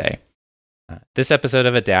for today. This episode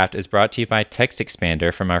of Adapt is brought to you by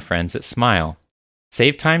TextExpander from our friends at Smile.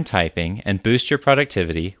 Save time typing and boost your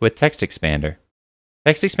productivity with TextExpander.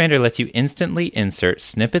 TextExpander lets you instantly insert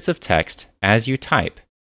snippets of text as you type,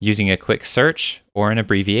 using a quick search or an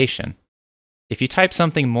abbreviation. If you type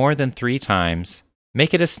something more than 3 times,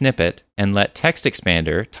 make it a snippet and let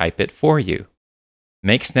TextExpander type it for you.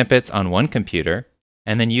 Make snippets on one computer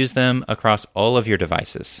and then use them across all of your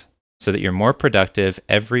devices, so that you're more productive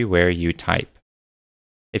everywhere you type.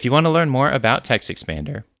 If you want to learn more about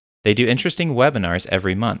TextExpander, they do interesting webinars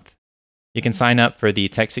every month. You can sign up for the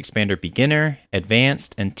TextExpander Beginner,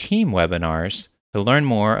 Advanced, and Team webinars to learn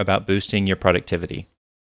more about boosting your productivity.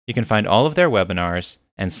 You can find all of their webinars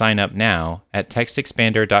and sign up now at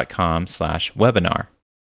textexpander.com/webinar.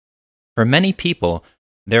 For many people,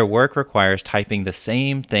 their work requires typing the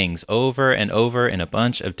same things over and over in a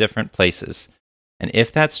bunch of different places. And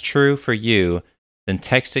if that's true for you, then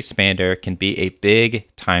TextExpander can be a big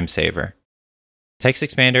time saver.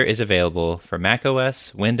 TextExpander is available for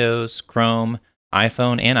macOS, Windows, Chrome,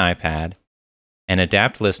 iPhone, and iPad, and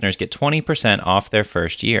Adapt listeners get 20% off their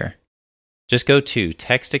first year. Just go to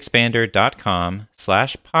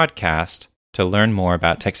textexpander.com/podcast to learn more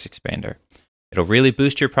about TextExpander. It'll really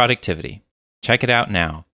boost your productivity. Check it out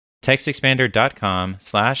now.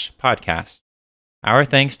 TextExpander.com/podcast. Our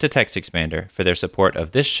thanks to TextExpander for their support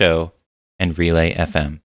of this show and Relay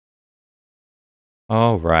FM.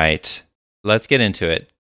 All right, let's get into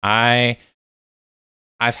it. I've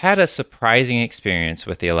had a surprising experience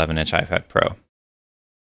with the 11-inch iPad Pro.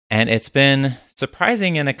 And it's been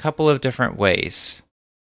surprising in a couple of different ways.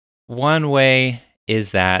 One way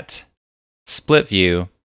is that split view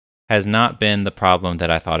has not been the problem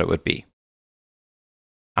that I thought it would be.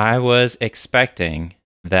 I was expecting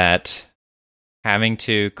that having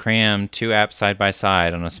to cram two apps side by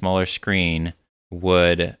side on a smaller screen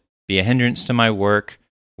would be a hindrance to my work,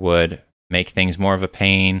 would make things more of a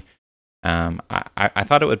pain. I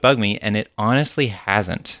thought it would bug me, and it honestly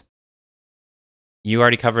hasn't. You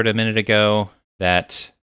already covered a minute ago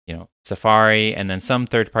that Safari and then some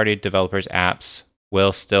third-party developers' apps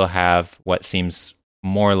will still have what seems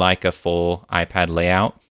more like a full iPad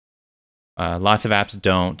layout. Lots of apps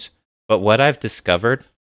don't. But what I've discovered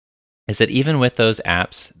is that even with those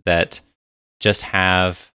apps that just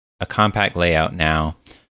have a compact layout now,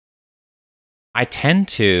 I tend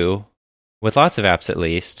to, with lots of apps at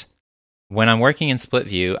least, when I'm working in split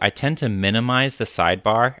view, I tend to minimize the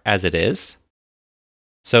sidebar as it is.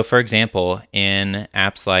 So for example, in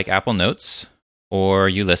apps like Apple Notes or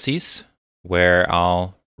Ulysses, where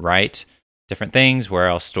I'll write different things, where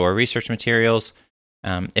I'll store research materials,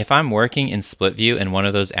 if I'm working in split view in one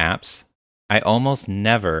of those apps, I almost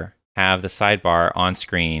never have the sidebar on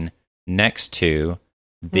screen next to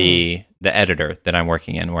the editor that I'm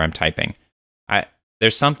working in where I'm typing.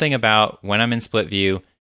 There's something about when I'm in split view,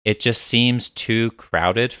 it just seems too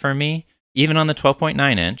crowded for me. Even on the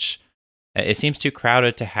 12.9 inch, it seems too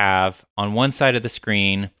crowded to have on one side of the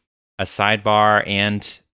screen a sidebar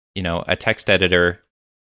and, a text editor,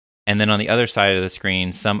 and then on the other side of the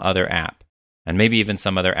screen, some other app, and maybe even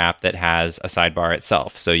some other app that has a sidebar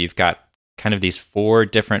itself. So you've got kind of these four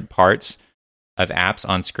different parts of apps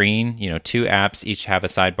on screen. Two apps, each have a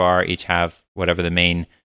sidebar, each have whatever the main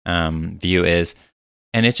view is.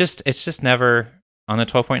 And it's just never, on the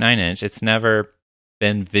 12.9 inch, it's never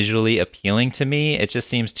been visually appealing to me. It just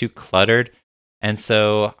seems too cluttered. And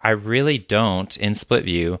so I really don't, in split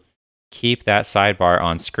view, keep that sidebar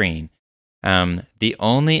on screen. The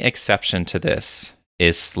only exception to this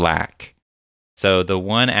is Slack. So the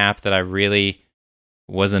one app that I really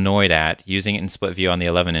was annoyed at using it in split view on the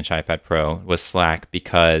 11-inch iPad Pro was Slack,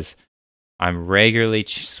 because I'm regularly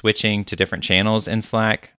switching to different channels in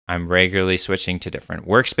Slack. I'm regularly switching to different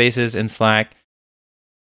workspaces in Slack.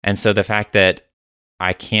 And so the fact that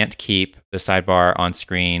I can't keep the sidebar on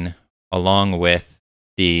screen along with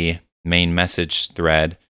the main message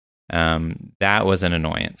thread, that was an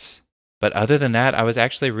annoyance. But other than that, I was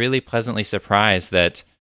actually really pleasantly surprised that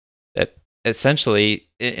essentially,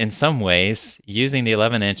 in some ways, using the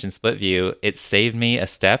 11-inch in split view, it saved me a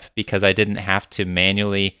step because I didn't have to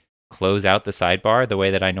manually close out the sidebar the way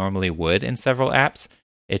that I normally would in several apps.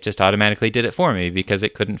 It just automatically did it for me because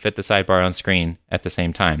it couldn't fit the sidebar on screen at the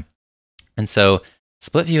same time. And so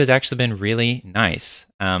split view has actually been really nice.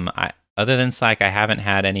 Other than Slack, I haven't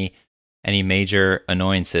had any major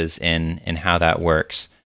annoyances in how that works.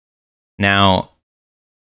 Now,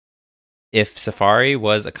 if Safari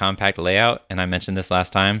was a compact layout, and I mentioned this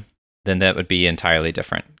last time, then that would be entirely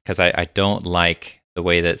different, because I don't like the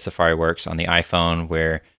way that Safari works on the iPhone,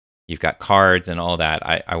 where you've got cards and all that.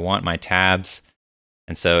 I want my tabs.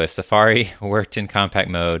 And so if Safari worked in compact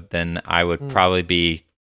mode, then I would probably be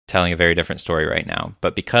telling a very different story right now.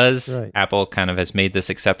 But because Apple kind of has made this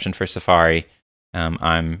exception for Safari,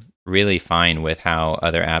 I'm really fine with how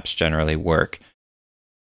other apps generally work.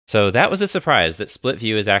 So that was a surprise that split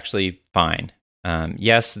view is actually fine.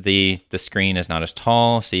 Yes, the screen is not as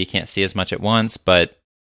tall, so you can't see as much at once. But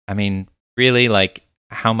I mean, really,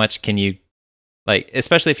 how much can you,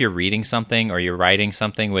 especially if you're reading something or you're writing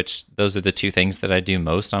something, which those are the two things that I do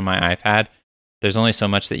most on my iPad. There's only so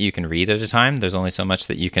much that you can read at a time. There's only so much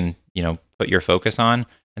that you can, put your focus on.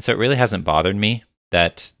 And so it really hasn't bothered me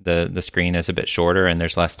that the screen is a bit shorter and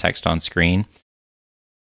there's less text on screen.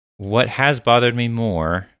 What has bothered me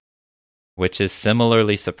more, which is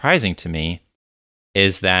similarly surprising to me,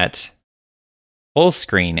 is that full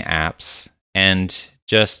screen apps and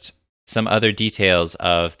just some other details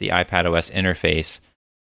of the iPadOS interface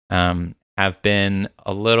have been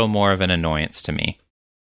a little more of an annoyance to me.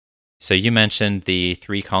 So you mentioned the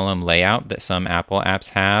 3-column layout that some Apple apps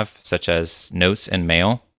have, such as Notes and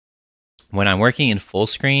Mail. When I'm working in full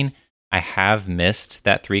screen, I have missed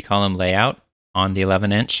that 3-column layout on the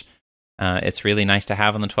 11-inch. It's really nice to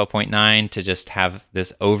have on the 12.9 to just have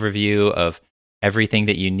this overview of everything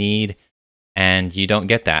that you need, and you don't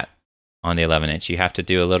get that on the 11-inch. You have to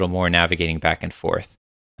do a little more navigating back and forth.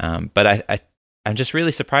 But I'm just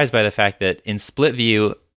really surprised by the fact that in split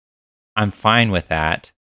view, I'm fine with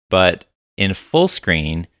that. But in full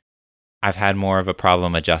screen, I've had more of a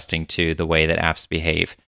problem adjusting to the way that apps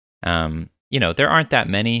behave. There aren't that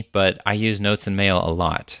many, but I use Notes and Mail a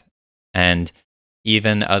lot. And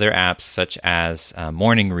even other apps such as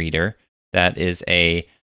Morning Reader, that is a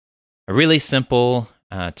really simple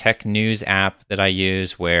tech news app that I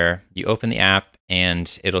use where you open the app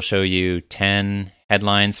and it'll show you 10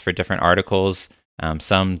 headlines for different articles,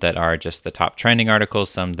 some that are just the top trending articles,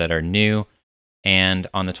 some that are new. And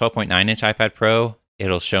on the 12.9-inch iPad Pro,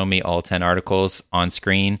 it'll show me all 10 articles on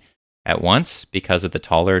screen at once because of the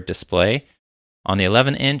taller display. On the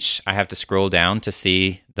 11-inch, I have to scroll down to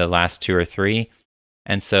see the last 2 or 3.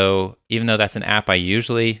 And so even though that's an app I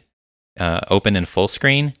usually open in full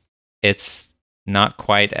screen, it's not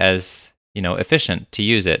quite as efficient to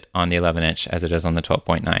use it on the 11-inch as it is on the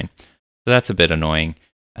 12.9. So that's a bit annoying.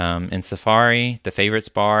 In Safari, the favorites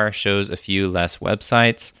bar shows a few less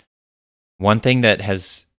websites. One thing that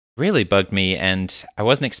has really bugged me, and I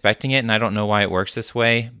wasn't expecting it, and I don't know why it works this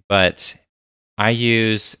way, but I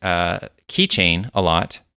use Keychain a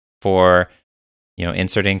lot for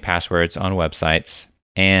inserting passwords on websites.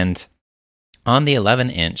 And on the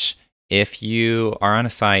 11-inch, if you are on a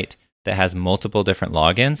site that has multiple different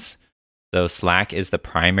logins, so Slack is the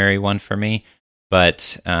primary one for me,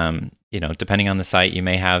 but depending on the site, you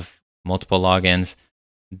may have multiple logins.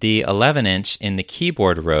 The 11-inch in the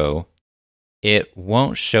keyboard row, it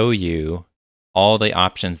won't show you all the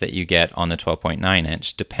options that you get on the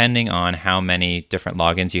 12.9-inch, depending on how many different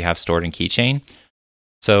logins you have stored in Keychain.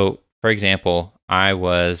 So, for example, I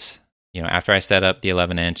was, after I set up the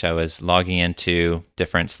 11-inch, I was logging into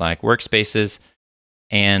different Slack workspaces,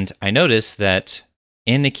 and I noticed that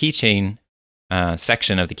in the Keychain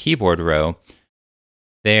section of the keyboard row,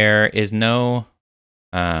 there is no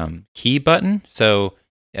key button. So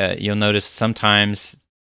you'll notice sometimes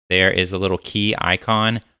there is a little key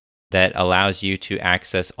icon that allows you to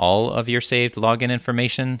access all of your saved login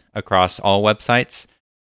information across all websites,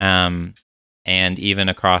 and even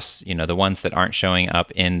across the ones that aren't showing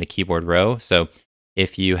up in the keyboard row. So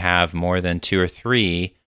if you have more than 2 or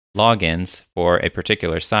 3 logins for a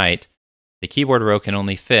particular site, the keyboard row can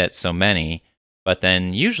only fit so many. But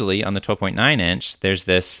then usually on the 12.9-inch, there's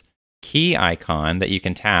this key icon that you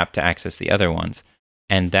can tap to access the other ones.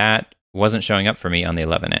 And that wasn't showing up for me on the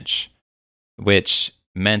 11-inch, which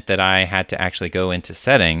meant that I had to actually go into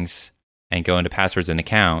settings and go into passwords and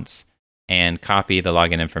accounts and copy the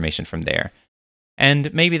login information from there.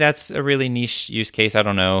 And maybe that's a really niche use case. I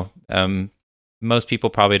don't know. Most people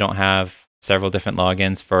probably don't have several different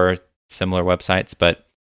logins for similar websites, but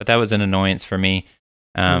that was an annoyance for me.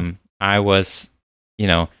 I was,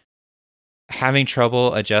 having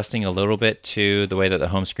trouble adjusting a little bit to the way that the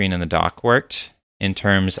home screen and the dock worked in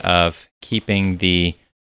terms of keeping the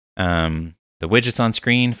widgets on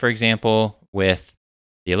screen. For example, with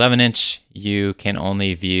the 11-inch, you can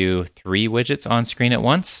only view 3 widgets on screen at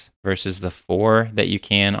once versus the 4 that you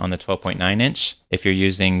can on the 12.9-inch if you're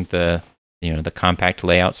using the compact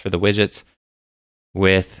layouts for the widgets.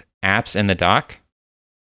 With apps in the dock,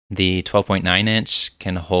 the 12.9-inch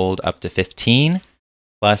can hold up to 15,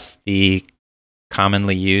 plus the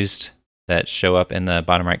commonly used that show up in the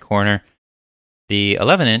bottom right corner. The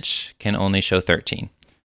 11-inch can only show 13.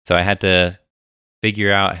 So I had to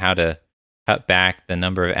figure out how to cut back the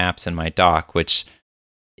number of apps in my dock, which,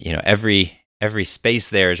 every space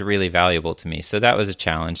there is really valuable to me. So that was a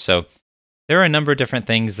challenge. So there are a number of different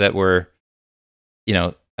things that were,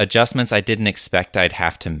 adjustments I didn't expect I'd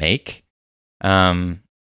have to make.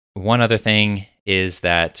 One other thing is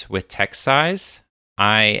that with text size,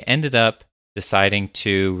 I ended up deciding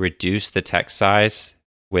to reduce the text size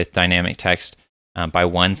with dynamic text by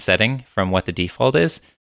 1 setting from what the default is.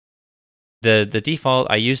 The default,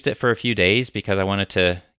 I used it for a few days because I wanted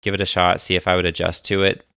to give it a shot, see if I would adjust to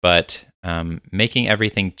it. But making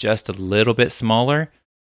everything just a little bit smaller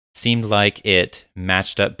seemed like it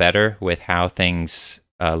matched up better with how things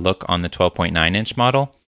look on the 12.9-inch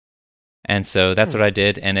model. And so that's what I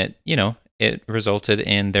did. And it resulted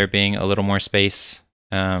in there being a little more space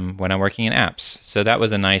when I'm working in apps. So that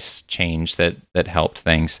was a nice change that helped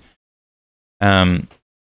things. One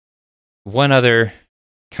other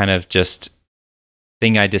kind of just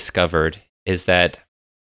thing I discovered is that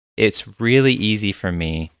it's really easy for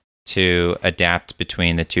me to adapt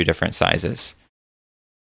between the 2 different sizes.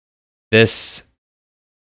 This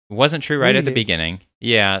wasn't true right at the beginning.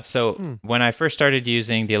 Yeah, so when I first started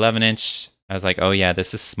using the 11-inch, I was like, oh yeah,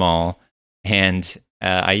 this is small. And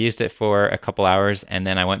I used it for a couple hours, and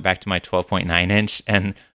then I went back to my 12.9 inch.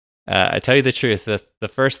 And I tell you the truth, the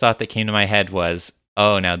first thought that came to my head was,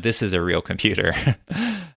 oh, now this is a real computer.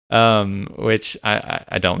 Which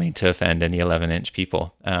I don't mean to offend any 11-inch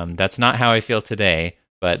people. That's not how I feel today,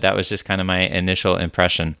 but that was just kind of my initial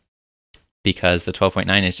impression, because the 12.9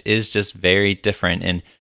 inch is just very different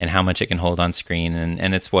in how much it can hold on screen,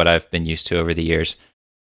 and it's what I've been used to over the years.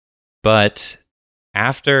 But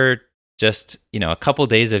after just, a couple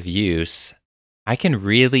days of use, I can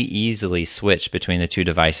really easily switch between the two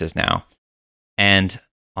devices now. And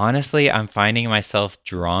honestly, I'm finding myself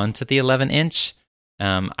drawn to the 11-inch.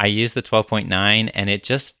 I use the 12.9, and it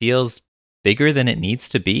just feels bigger than it needs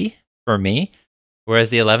to be for me, whereas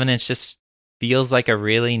the 11-inch just feels like a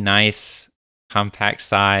really nice, compact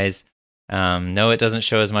size. No, it doesn't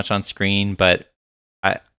show as much on screen, but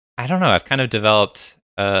I don't know. I've kind of developed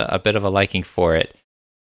a bit of a liking for it.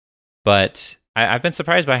 But I've been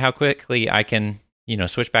surprised by how quickly I can,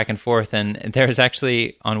 switch back and forth. And there's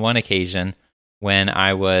actually, on one occasion, when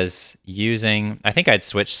I was using, I think I'd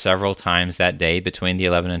switched several times that day between the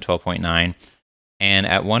 11 and 12.9. And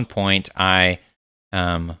at one point, I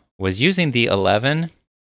was using the 11,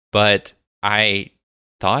 but I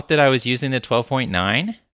thought that I was using the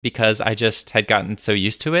 12.9 because I just had gotten so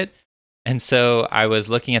used to it. And so I was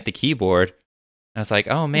looking at the keyboard, and I was like,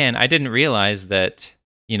 oh man, I didn't realize that,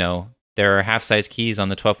 there are half-size keys on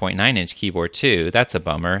the 12.9-inch keyboard too. That's a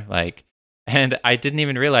bummer. And I didn't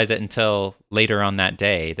even realize it until later on that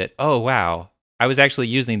day that, oh, wow, I was actually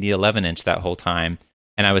using the 11-inch that whole time,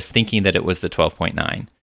 and I was thinking that it was the 12.9.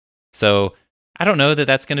 So I don't know that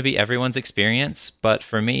that's going to be everyone's experience, but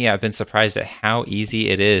for me, I've been surprised at how easy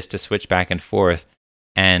it is to switch back and forth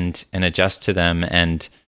and adjust to them. And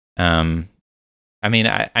I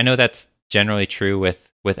know that's generally true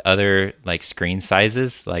with other screen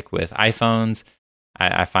sizes, like with iPhones.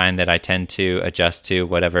 I find that I tend to adjust to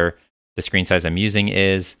whatever the screen size I'm using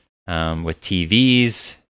is. With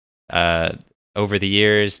TVs, over the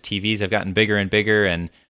years, TVs have gotten bigger and bigger, and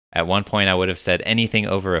at one point I would have said anything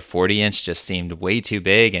over a 40-inch just seemed way too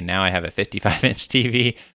big, and now I have a 55-inch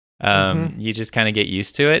TV. You just kind of get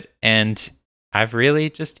used to it, and I've really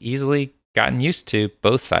just easily gotten used to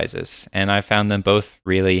both sizes, and I found them both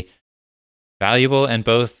really valuable and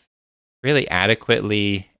both really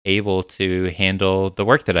adequately able to handle the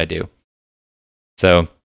work that I do. So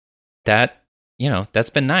that,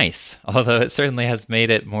 that's been nice, although it certainly has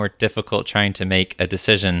made it more difficult trying to make a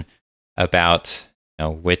decision about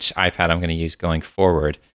which iPad I'm going to use going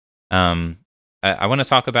forward. I want to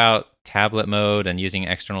talk about tablet mode and using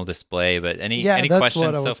external display, but any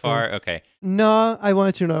questions so far? Okay. No, I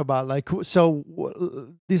wanted to know about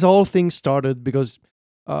this whole thing started because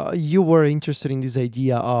you were interested in this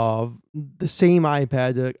idea of the same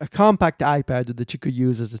iPad, a compact iPad that you could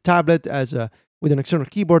use as a tablet, with an external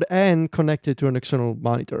keyboard and connected to an external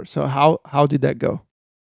monitor. So how did that go?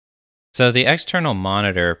 So the external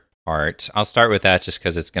monitor part, I'll start with that just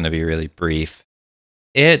because it's going to be really brief.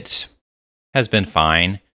 It has been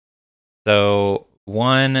fine. So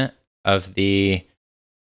one of the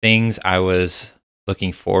things I was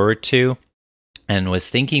looking forward to and was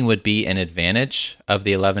thinking would be an advantage of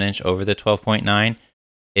the 11-inch over the 12.9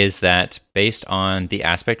 is that based on the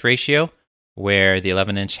aspect ratio, where the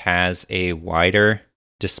 11-inch has a wider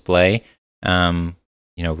display,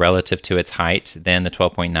 relative to its height than the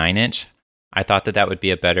 12.9-inch, I thought that would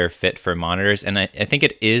be a better fit for monitors. And I think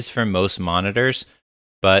it is for most monitors,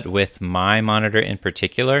 but with my monitor in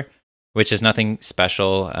particular, which is nothing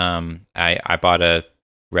special, I bought a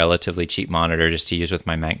relatively cheap monitor just to use with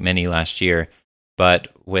my Mac Mini last year. But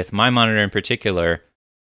with my monitor in particular,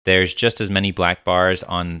 there's just as many black bars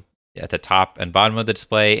at the top and bottom of the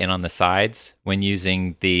display and on the sides when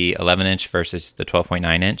using the 11-inch versus the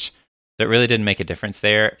 12.9-inch. So it really didn't make a difference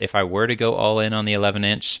there. If I were to go all in on the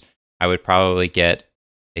 11-inch, I would probably get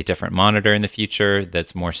a different monitor in the future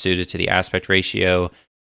that's more suited to the aspect ratio,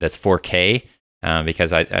 that's 4K,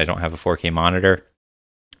 because I don't have a 4K monitor.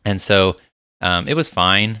 And so it was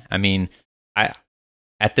fine. I mean,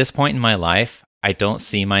 at this point in my life, I don't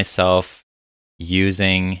see myself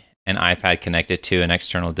using an iPad connected to an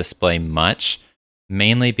external display much,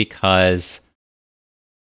 mainly because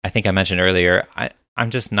I think I mentioned earlier, I'm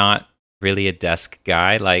just not really a desk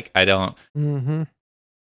guy. I don't... Mm-hmm.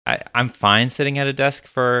 I'm fine sitting at a desk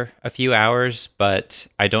for a few hours, but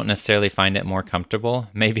I don't necessarily find it more comfortable.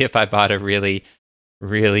 Maybe if I bought a really,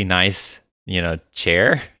 really nice,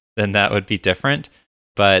 chair, then that would be different.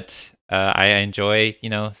 But I enjoy,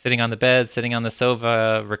 sitting on the bed, sitting on the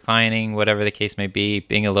sofa, reclining, whatever the case may be,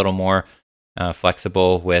 being a little more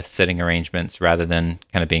flexible with sitting arrangements rather than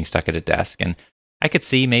kind of being stuck at a desk. And I could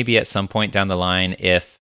see maybe at some point down the line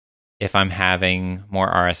if I'm having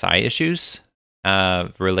more RSI issues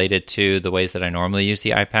related to the ways that I normally use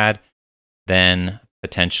the iPad, then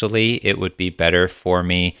potentially it would be better for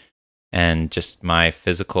me and just my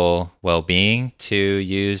physical well-being to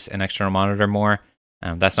use an external monitor more.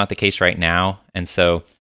 That's not the case right now. And so,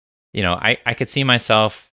 I could see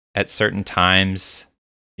myself at certain times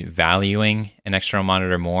valuing an external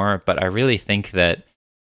monitor more, but I really think that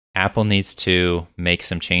Apple needs to make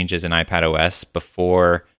some changes in iPadOS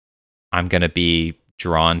before I'm going to be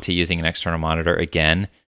drawn to using an external monitor again.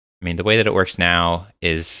 I mean, the way that it works now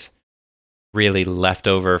is really left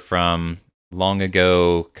over from long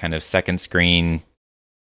ago kind of second screen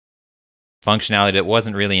functionality that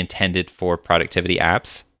wasn't really intended for productivity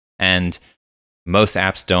apps. And most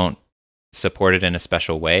apps don't support it in a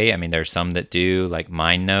special way. I mean, there's some that do, like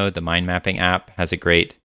MindNode, the mind mapping app, has a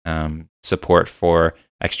great support for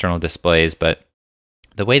external displays. But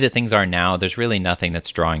the way that things are now, there's really nothing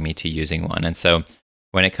that's drawing me to using one. And so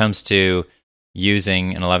when it comes to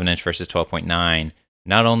using an 11-inch versus 12.9,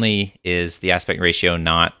 not only is the aspect ratio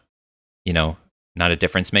not a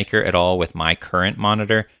difference maker at all with my current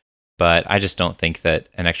monitor, but I just don't think that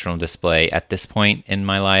an external display at this point in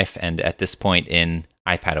my life and at this point in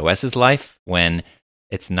iPadOS's life, when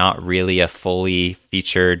it's not really a fully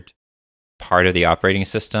featured part of the operating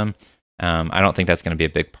system, I don't think that's going to be a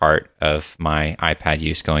big part of my iPad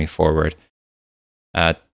use going forward.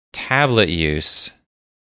 Tablet use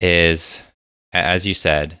is, as you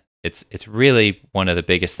said, it's really one of the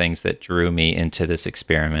biggest things that drew me into this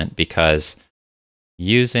experiment, because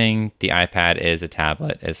using the iPad as a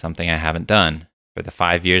tablet is something I haven't done for the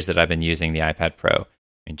 5 years that I've been using the iPad Pro.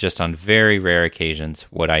 And just on very rare occasions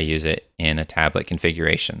would I use it in a tablet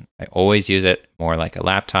configuration. I always use it more like a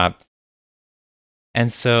laptop.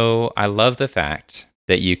 And so I love the fact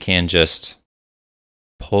that you can just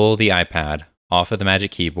pull the iPad off of the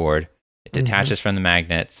Magic Keyboard. It detaches from the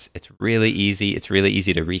magnets. It's really easy. It's really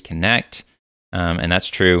easy to reconnect. And that's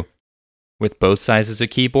true with both sizes of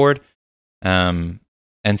keyboard.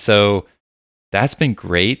 And so that's been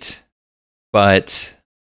great. But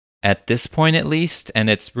at this point, at least, and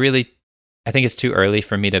it's really, I think it's too early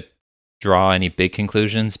for me to draw any big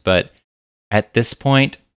conclusions. But at this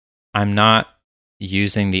point, I'm not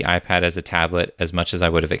using the iPad as a tablet as much as I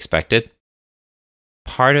would have expected.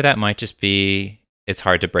 Part of that might just be it's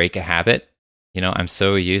hard to break a habit. I'm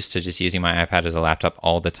so used to just using my iPad as a laptop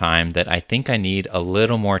all the time that I think I need a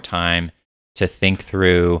little more time to think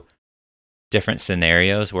through different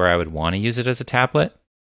scenarios where I would want to use it as a tablet.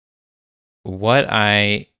 What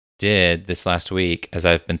I did this last week, as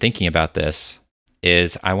I've been thinking about this,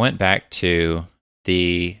 is I went back to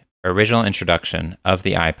the original introduction of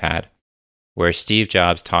the iPad, where Steve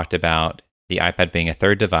Jobs talked about the iPad being a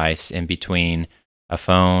third device in between a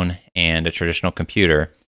phone and a traditional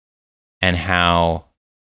computer, and how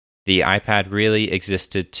the iPad really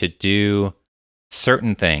existed to do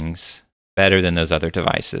certain things better than those other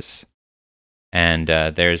devices. And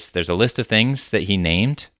there's a list of things that he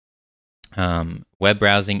named: web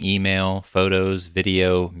browsing, email, photos,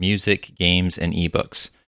 video, music, games, and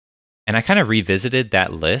ebooks. And I kind of revisited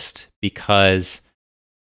that list because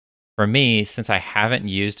for me, since I haven't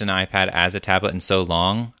used an iPad as a tablet in so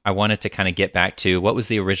long, I wanted to kind of get back to what was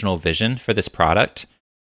the original vision for this product.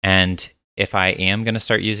 And if I am going to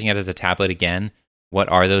start using it as a tablet again, what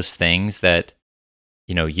are those things that,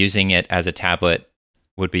 using it as a tablet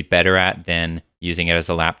would be better at than using it as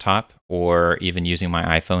a laptop or even using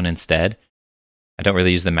my iPhone instead? I don't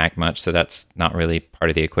really use the Mac much, so that's not really part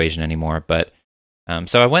of the equation anymore. But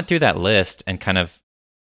so I went through that list and kind of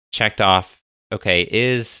checked off, okay,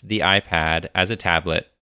 is the iPad as a tablet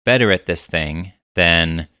better at this thing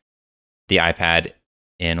than the iPad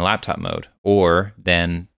in laptop mode or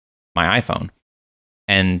than my iPhone?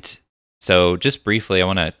 And so just briefly, I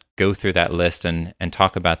want to go through that list and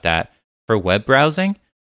talk about that. For web browsing,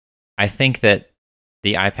 I think that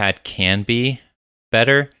the iPad can be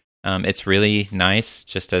better. It's really nice,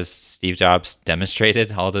 just as Steve Jobs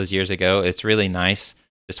demonstrated all those years ago. It's really nice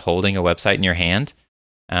just holding a website in your hand.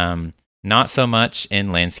 Not so much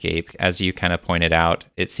in landscape, as you kind of pointed out.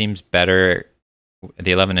 It seems better,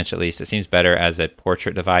 the 11-inch at least, it seems better as a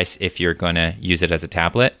portrait device if you're going to use it as a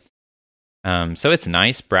tablet. So it's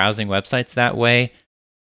nice browsing websites that way.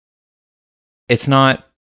 It's not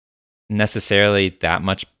necessarily that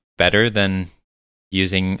much better than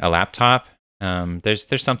using a laptop.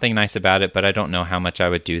 There's something nice about it, but I don't know how much I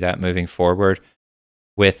would do that moving forward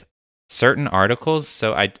with certain articles.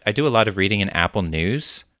 So I do a lot of reading in Apple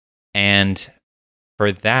News, and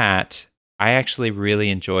for that, I actually really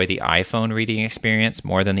enjoy the iPhone reading experience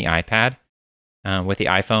more than the iPad. With the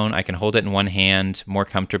iPhone, I can hold it in one hand more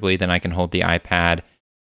comfortably than I can hold the iPad.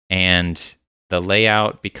 And the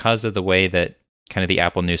layout, because of the way that kind of the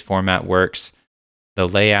Apple News format works, the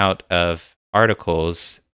layout of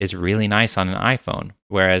articles is really nice on an iPhone,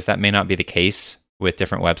 whereas that may not be the case with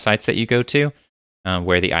different websites that you go to,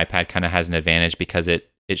 where the iPad kind of has an advantage because it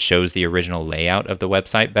shows the original layout of the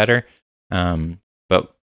website better.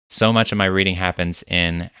 But so much of my reading happens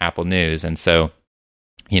in Apple News, and so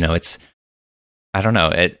it's, I don't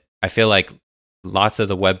know, I feel like lots of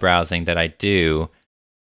the web browsing that I do,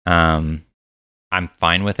 I'm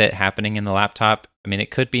fine with it happening in the laptop. I mean,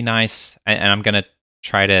 it could be nice, and I'm going to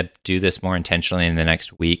try to do this more intentionally in the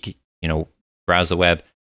next week, browse the web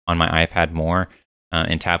on my iPad more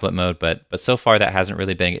in tablet mode, but so far that hasn't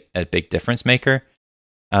really been a big difference maker.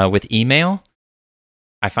 With email,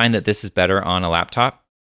 I find that this is better on a laptop,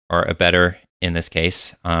 or a better, in this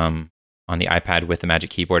case, on the iPad with the Magic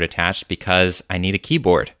Keyboard attached, because I need a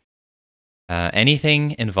keyboard.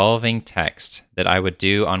 Anything involving text that I would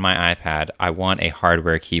do on my iPad, I want a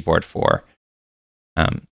hardware keyboard for.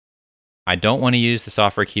 I don't want to use the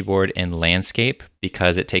software keyboard in landscape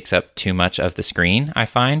because it takes up too much of the screen, I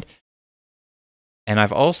find. And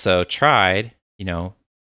I've also tried,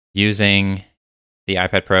 using the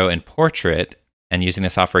iPad Pro in portrait and using the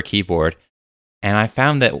software keyboard. And I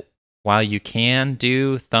found that while you can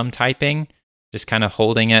do thumb typing, just kind of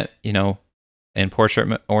holding it, in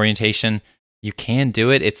portrait orientation, you can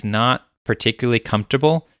do it. It's not particularly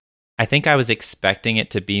comfortable. I think I was expecting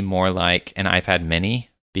it to be more like an iPad mini,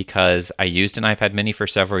 because I used an iPad mini for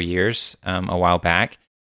several years a while back,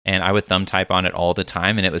 and I would thumb type on it all the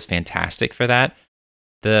time, and it was fantastic for that.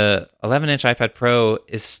 The 11-inch iPad Pro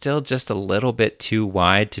is still just a little bit too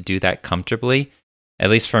wide to do that comfortably, at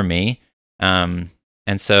least for me. And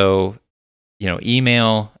so,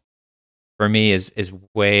 email for me is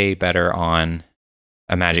way better on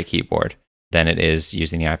a Magic Keyboard than it is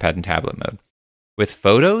using the iPad in tablet mode. With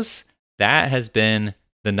photos, that has been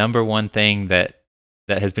the number one thing that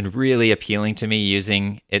has been really appealing to me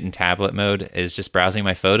using it in tablet mode, is just browsing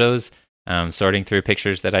my photos, sorting through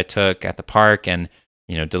pictures that I took at the park, and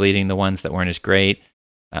deleting the ones that weren't as great.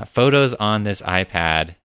 Photos on this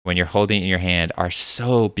iPad, when you're holding it in your hand, are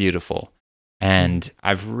so beautiful. And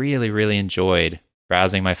I've really, really enjoyed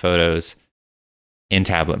browsing my photos in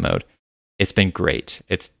tablet mode. It's been great.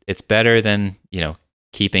 It's better than,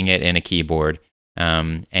 keeping it in a keyboard.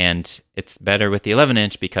 And it's better with the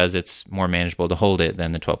 11-inch because it's more manageable to hold it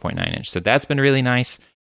than the 12.9-inch. So that's been really nice.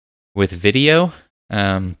 With video,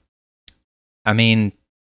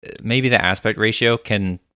 maybe the aspect ratio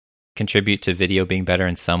can contribute to video being better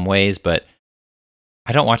in some ways, but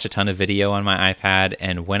I don't watch a ton of video on my iPad,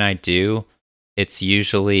 and when I do,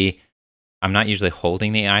 I'm not usually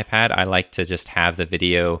holding the iPad. I like to just have the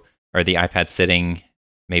video or the iPad sitting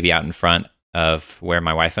maybe out in front of where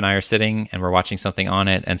my wife and I are sitting, and we're watching something on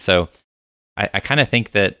it. And so I kind of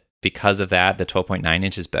think that because of that, the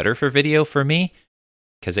 12.9-inch is better for video for me,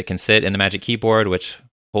 because it can sit in the Magic Keyboard, which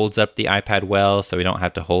holds up the iPad well, so we don't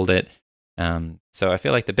have to hold it. So I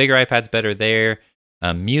feel like the bigger iPad's better there.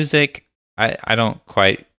 Music, I don't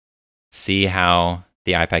quite see how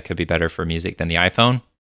the iPad could be better for music than the iPhone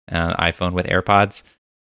with AirPods.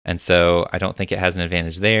 And so I don't think it has an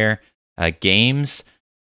advantage there. Games,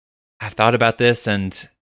 I've thought about this, and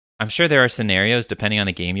I'm sure there are scenarios, depending on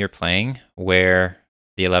the game you're playing, where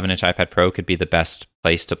the 11-inch iPad Pro could be the best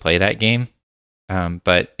place to play that game.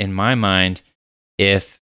 But in my mind,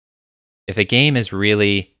 if a game is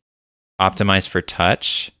really optimized for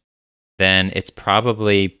touch, then it's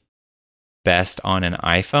probably best on an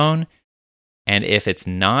iPhone. And if it's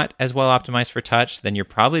not as well optimized for touch, then you're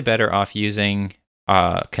probably better off using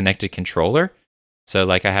a connected controller. So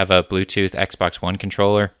like I have a Bluetooth Xbox One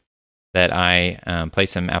controller that I play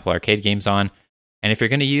some Apple Arcade games on. And if you're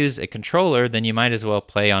going to use a controller, then you might as well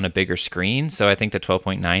play on a bigger screen. So I think the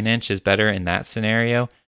 12.9-inch is better in that scenario.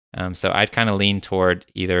 So I'd kind of lean toward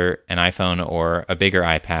either an iPhone or a bigger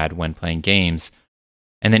iPad when playing games.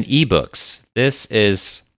 And then ebooks. This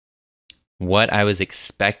is what I was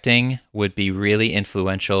expecting would be really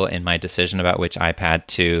influential in my decision about which iPad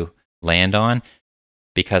to land on,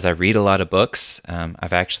 because I read a lot of books.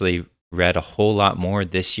 I've actually read a whole lot more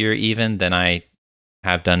this year even than I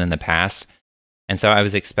have done in the past. And so I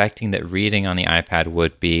was expecting that reading on the iPad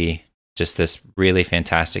would be just this really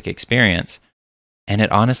fantastic experience. And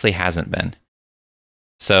it honestly hasn't been.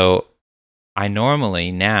 So I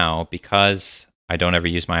normally now, because I don't ever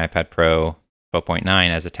use my iPad Pro 12.9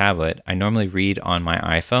 as a tablet, I normally read on my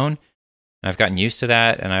iPhone. And I've gotten used to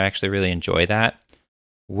that, and I actually really enjoy that.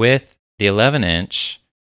 With the 11-inch,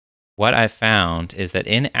 what I found is that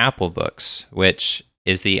in Apple Books, which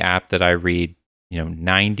is the app that I read,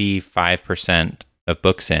 95% of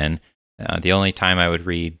books in, the only time I would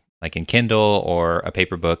read like in Kindle or a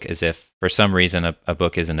paper book is if for some reason a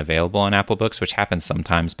book isn't available on Apple Books, which happens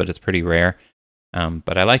sometimes, but it's pretty rare.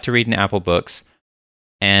 But I like to read in Apple Books.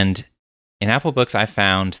 And in Apple Books, I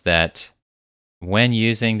found that when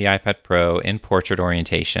using the iPad Pro in portrait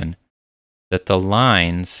orientation, that the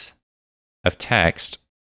lines of text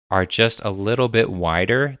are just a little bit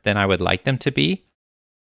wider than I would like them to be.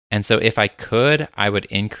 And so if I could, I would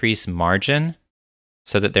increase margin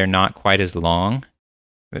so that they're not quite as long,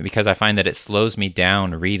 because I find that it slows me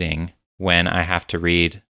down reading when I have to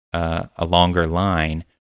read a longer line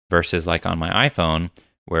versus like on my iPhone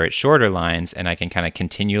where it's shorter lines and I can kind of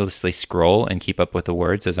continuously scroll and keep up with the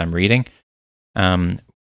words as I'm reading.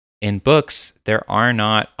 In books, there are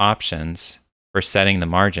not options for setting the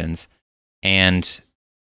margins, and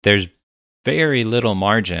there's very little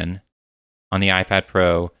margin on the iPad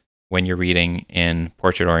Pro when you're reading in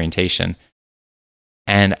portrait orientation.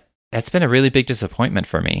 And that's been a really big disappointment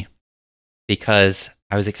for me because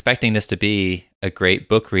I was expecting this to be a great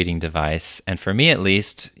book reading device. And for me, at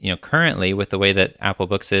least, currently with the way that Apple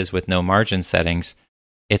Books is with no margin settings,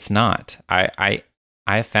 it's not. I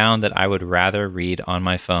found that I would rather read on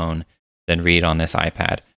my phone than read on this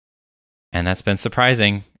iPad. And that's been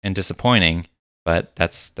surprising and disappointing, but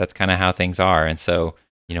that's kind of how things are. And so,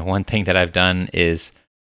 one thing that I've done is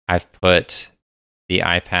I've put the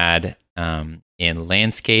iPad in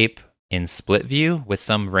landscape in split view with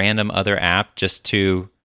some random other app just to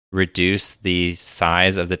reduce the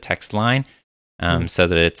size of the text line so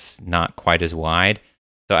that it's not quite as wide.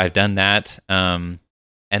 So I've done that. And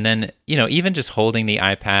then, even just holding the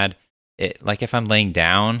iPad, like if I'm laying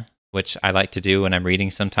down, which I like to do when I'm reading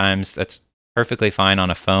sometimes, that's perfectly fine on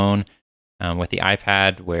a phone. With the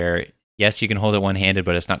iPad, where, yes, you can hold it one-handed,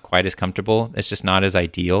 but it's not quite as comfortable. It's just not as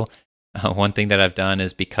ideal. One thing that I've done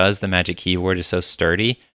is because the Magic Keyboard is so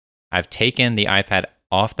sturdy, I've taken the iPad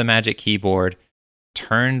off the Magic Keyboard,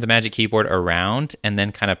 turned the Magic Keyboard around, and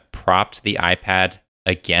then kind of propped the iPad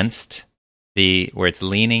against where it's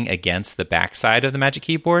leaning against the backside of the Magic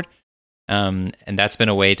Keyboard. And that's been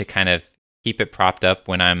a way to kind of keep it propped up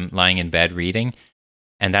when I'm lying in bed reading.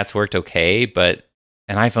 And that's worked okay, but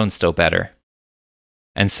an iPhone's still better.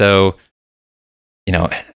 And so,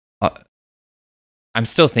 I'm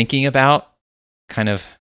still thinking about kind of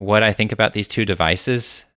what I think about these two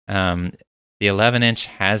devices. The 11-inch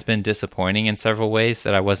has been disappointing in several ways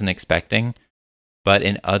that I wasn't expecting, but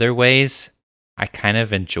in other ways, I kind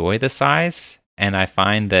of enjoy the size, and I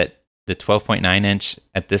find that the 12.9-inch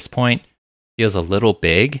at this point feels a little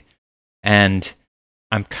big, and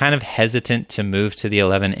I'm kind of hesitant to move to the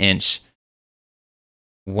 11-inch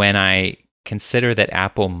when I consider that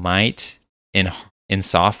Apple might, in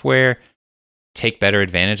software, take better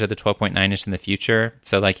advantage of the 12.9-inch in the future.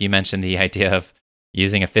 So like you mentioned, the idea of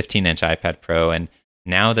using a 15-inch iPad Pro, and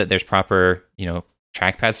now that there's proper,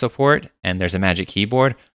 trackpad support and there's a Magic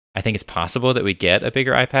Keyboard, I think it's possible that we get a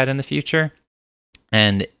bigger iPad in the future.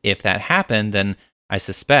 And if that happened, then I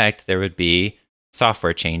suspect there would be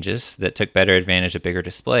software changes that took better advantage of bigger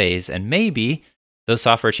displays, and maybe those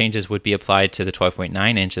software changes would be applied to the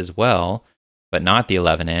 12.9-inch as well, but not the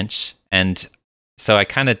 11-inch. And so I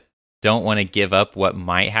kind of don't want to give up what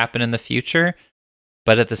might happen in the future,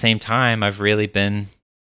 but at the same time, I've really been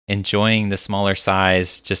enjoying the smaller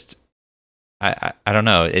size. Just, I don't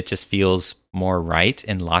know, it just feels more right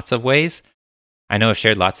in lots of ways. I know I've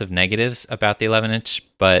shared lots of negatives about the 11-inch,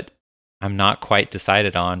 but I'm not quite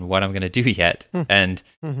decided on what I'm going to do yet. And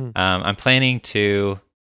I'm planning to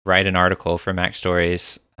write an article for Mac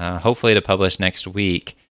Stories, hopefully to publish next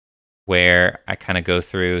week, where I kind of go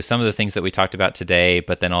through some of the things that we talked about today,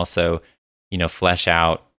 but then also, flesh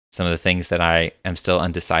out some of the things that I am still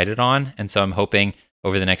undecided on. And so I'm hoping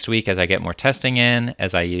over the next week, as I get more testing in,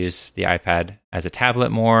 as I use the iPad as a tablet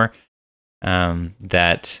more,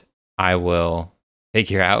 that I will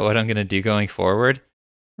figure out what I'm going to do going forward.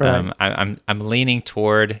 Right. I'm leaning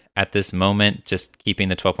toward, at this moment, just keeping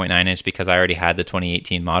the 12.9-inch because I already had the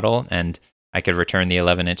 2018 model, and I could return the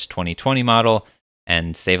 11-inch 2020 model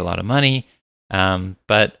and save a lot of money.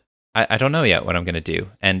 But I don't know yet what I'm going to do.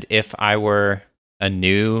 And if I were a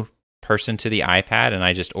new person to the iPad and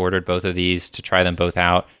I just ordered both of these to try them both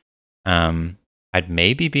out, I'd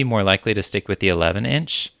maybe be more likely to stick with the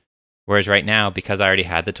 11-inch. Whereas right now, because I already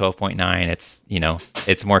had the 12.9,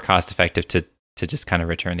 it's more cost effective to just kind of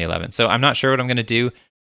return the 11. So I'm not sure what I'm going to do,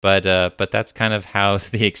 but that's kind of how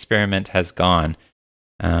the experiment has gone.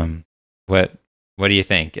 What do you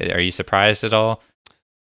think? Are you surprised at all?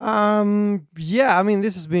 Yeah, I mean,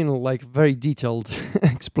 this has been like very detailed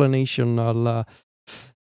explanation.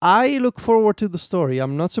 I look forward to the story.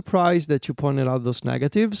 I'm not surprised that you pointed out those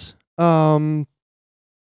negatives. Some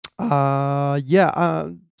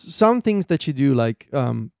things that you do, like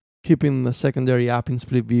keeping the secondary app in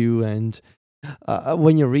split view, and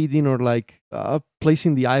when you're reading, or like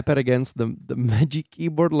placing the iPad against the Magic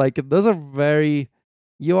Keyboard, like those are very.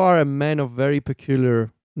 You are a man of very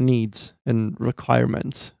peculiar needs and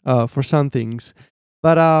requirements for some things,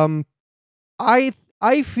 but I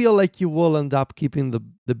feel like you will end up keeping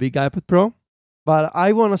the big iPad Pro, but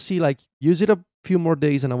I want to see, like, use it a few more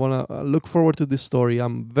days, and I want to look forward to this story.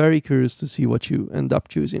 I'm very curious to see what you end up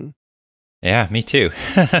choosing. Yeah, me too.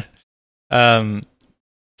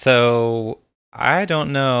 So I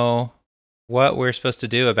don't know what we're supposed to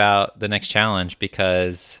do about the next challenge,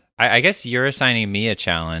 because I guess you're assigning me a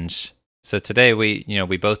challenge. So today we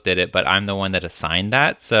both did it, but I'm the one that assigned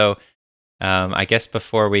that. So I guess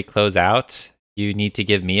before we close out, you need to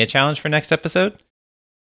give me a challenge for next episode.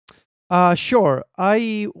 Sure.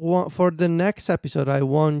 For the next episode, I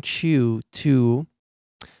want you to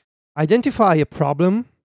identify a problem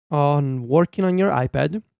on working on your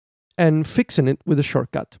iPad and fixing it with a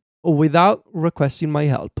shortcut without requesting my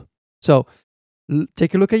help. So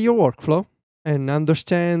take a look at your workflow and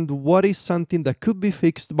understand what is something that could be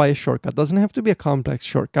fixed by a shortcut. Doesn't have to be a complex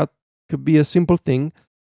shortcut. Could be a simple thing.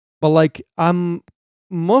 But like, I'm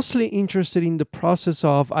mostly interested in the process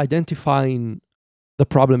of identifying the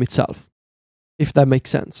problem itself, if that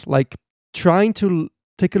makes sense. Like, trying to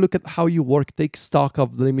take a look at how you work, take stock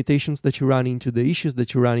of the limitations that you run into, the issues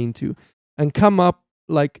that you run into, and come up,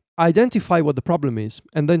 like, identify what the problem is,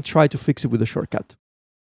 and then try to fix it with a shortcut.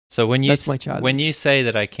 So when you That's say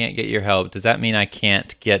that I can't get your help, does that mean I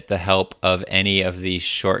can't get the help of any of the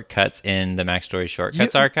shortcuts in the MacStories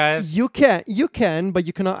Shortcuts archive? You can, but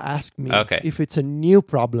you cannot ask me if it's a new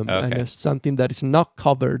problem and it's something that is not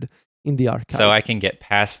covered in the archive. So I can get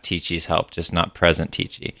past Teachy's help, just not present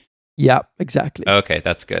Teachy. Yeah, exactly. Okay,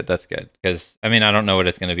 that's good. That's good. Because, I mean, I don't know what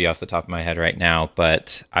it's going to be off the top of my head right now,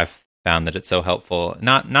 but I've found that it's so helpful.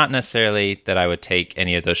 Not necessarily that I would take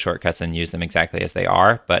any of those shortcuts and use them exactly as they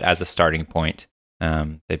are, but as a starting point,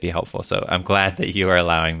 they'd be helpful. So I'm glad that you are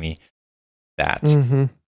allowing me that. Mm-hmm.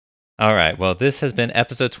 All right. Well, this has been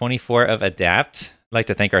episode 24 of Adapt. I'd like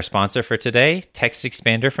to thank our sponsor for today, Text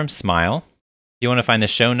Expander from Smile. If you want to find the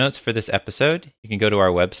show notes for this episode, you can go to our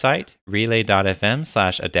website,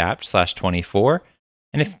 relay.fm/adapt/24.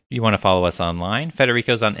 And if you want to follow us online,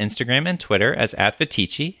 Federico's on Instagram and Twitter as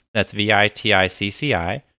 @Viticci. That's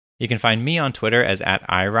VITICCI. You can find me on Twitter as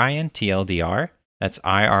 @IRyanTLDR. That's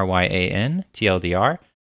IRYANTLDR.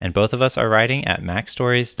 And both of us are writing at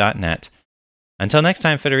macstories.net. Until next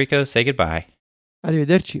time, Federico, say goodbye.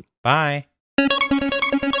 Arrivederci. Bye.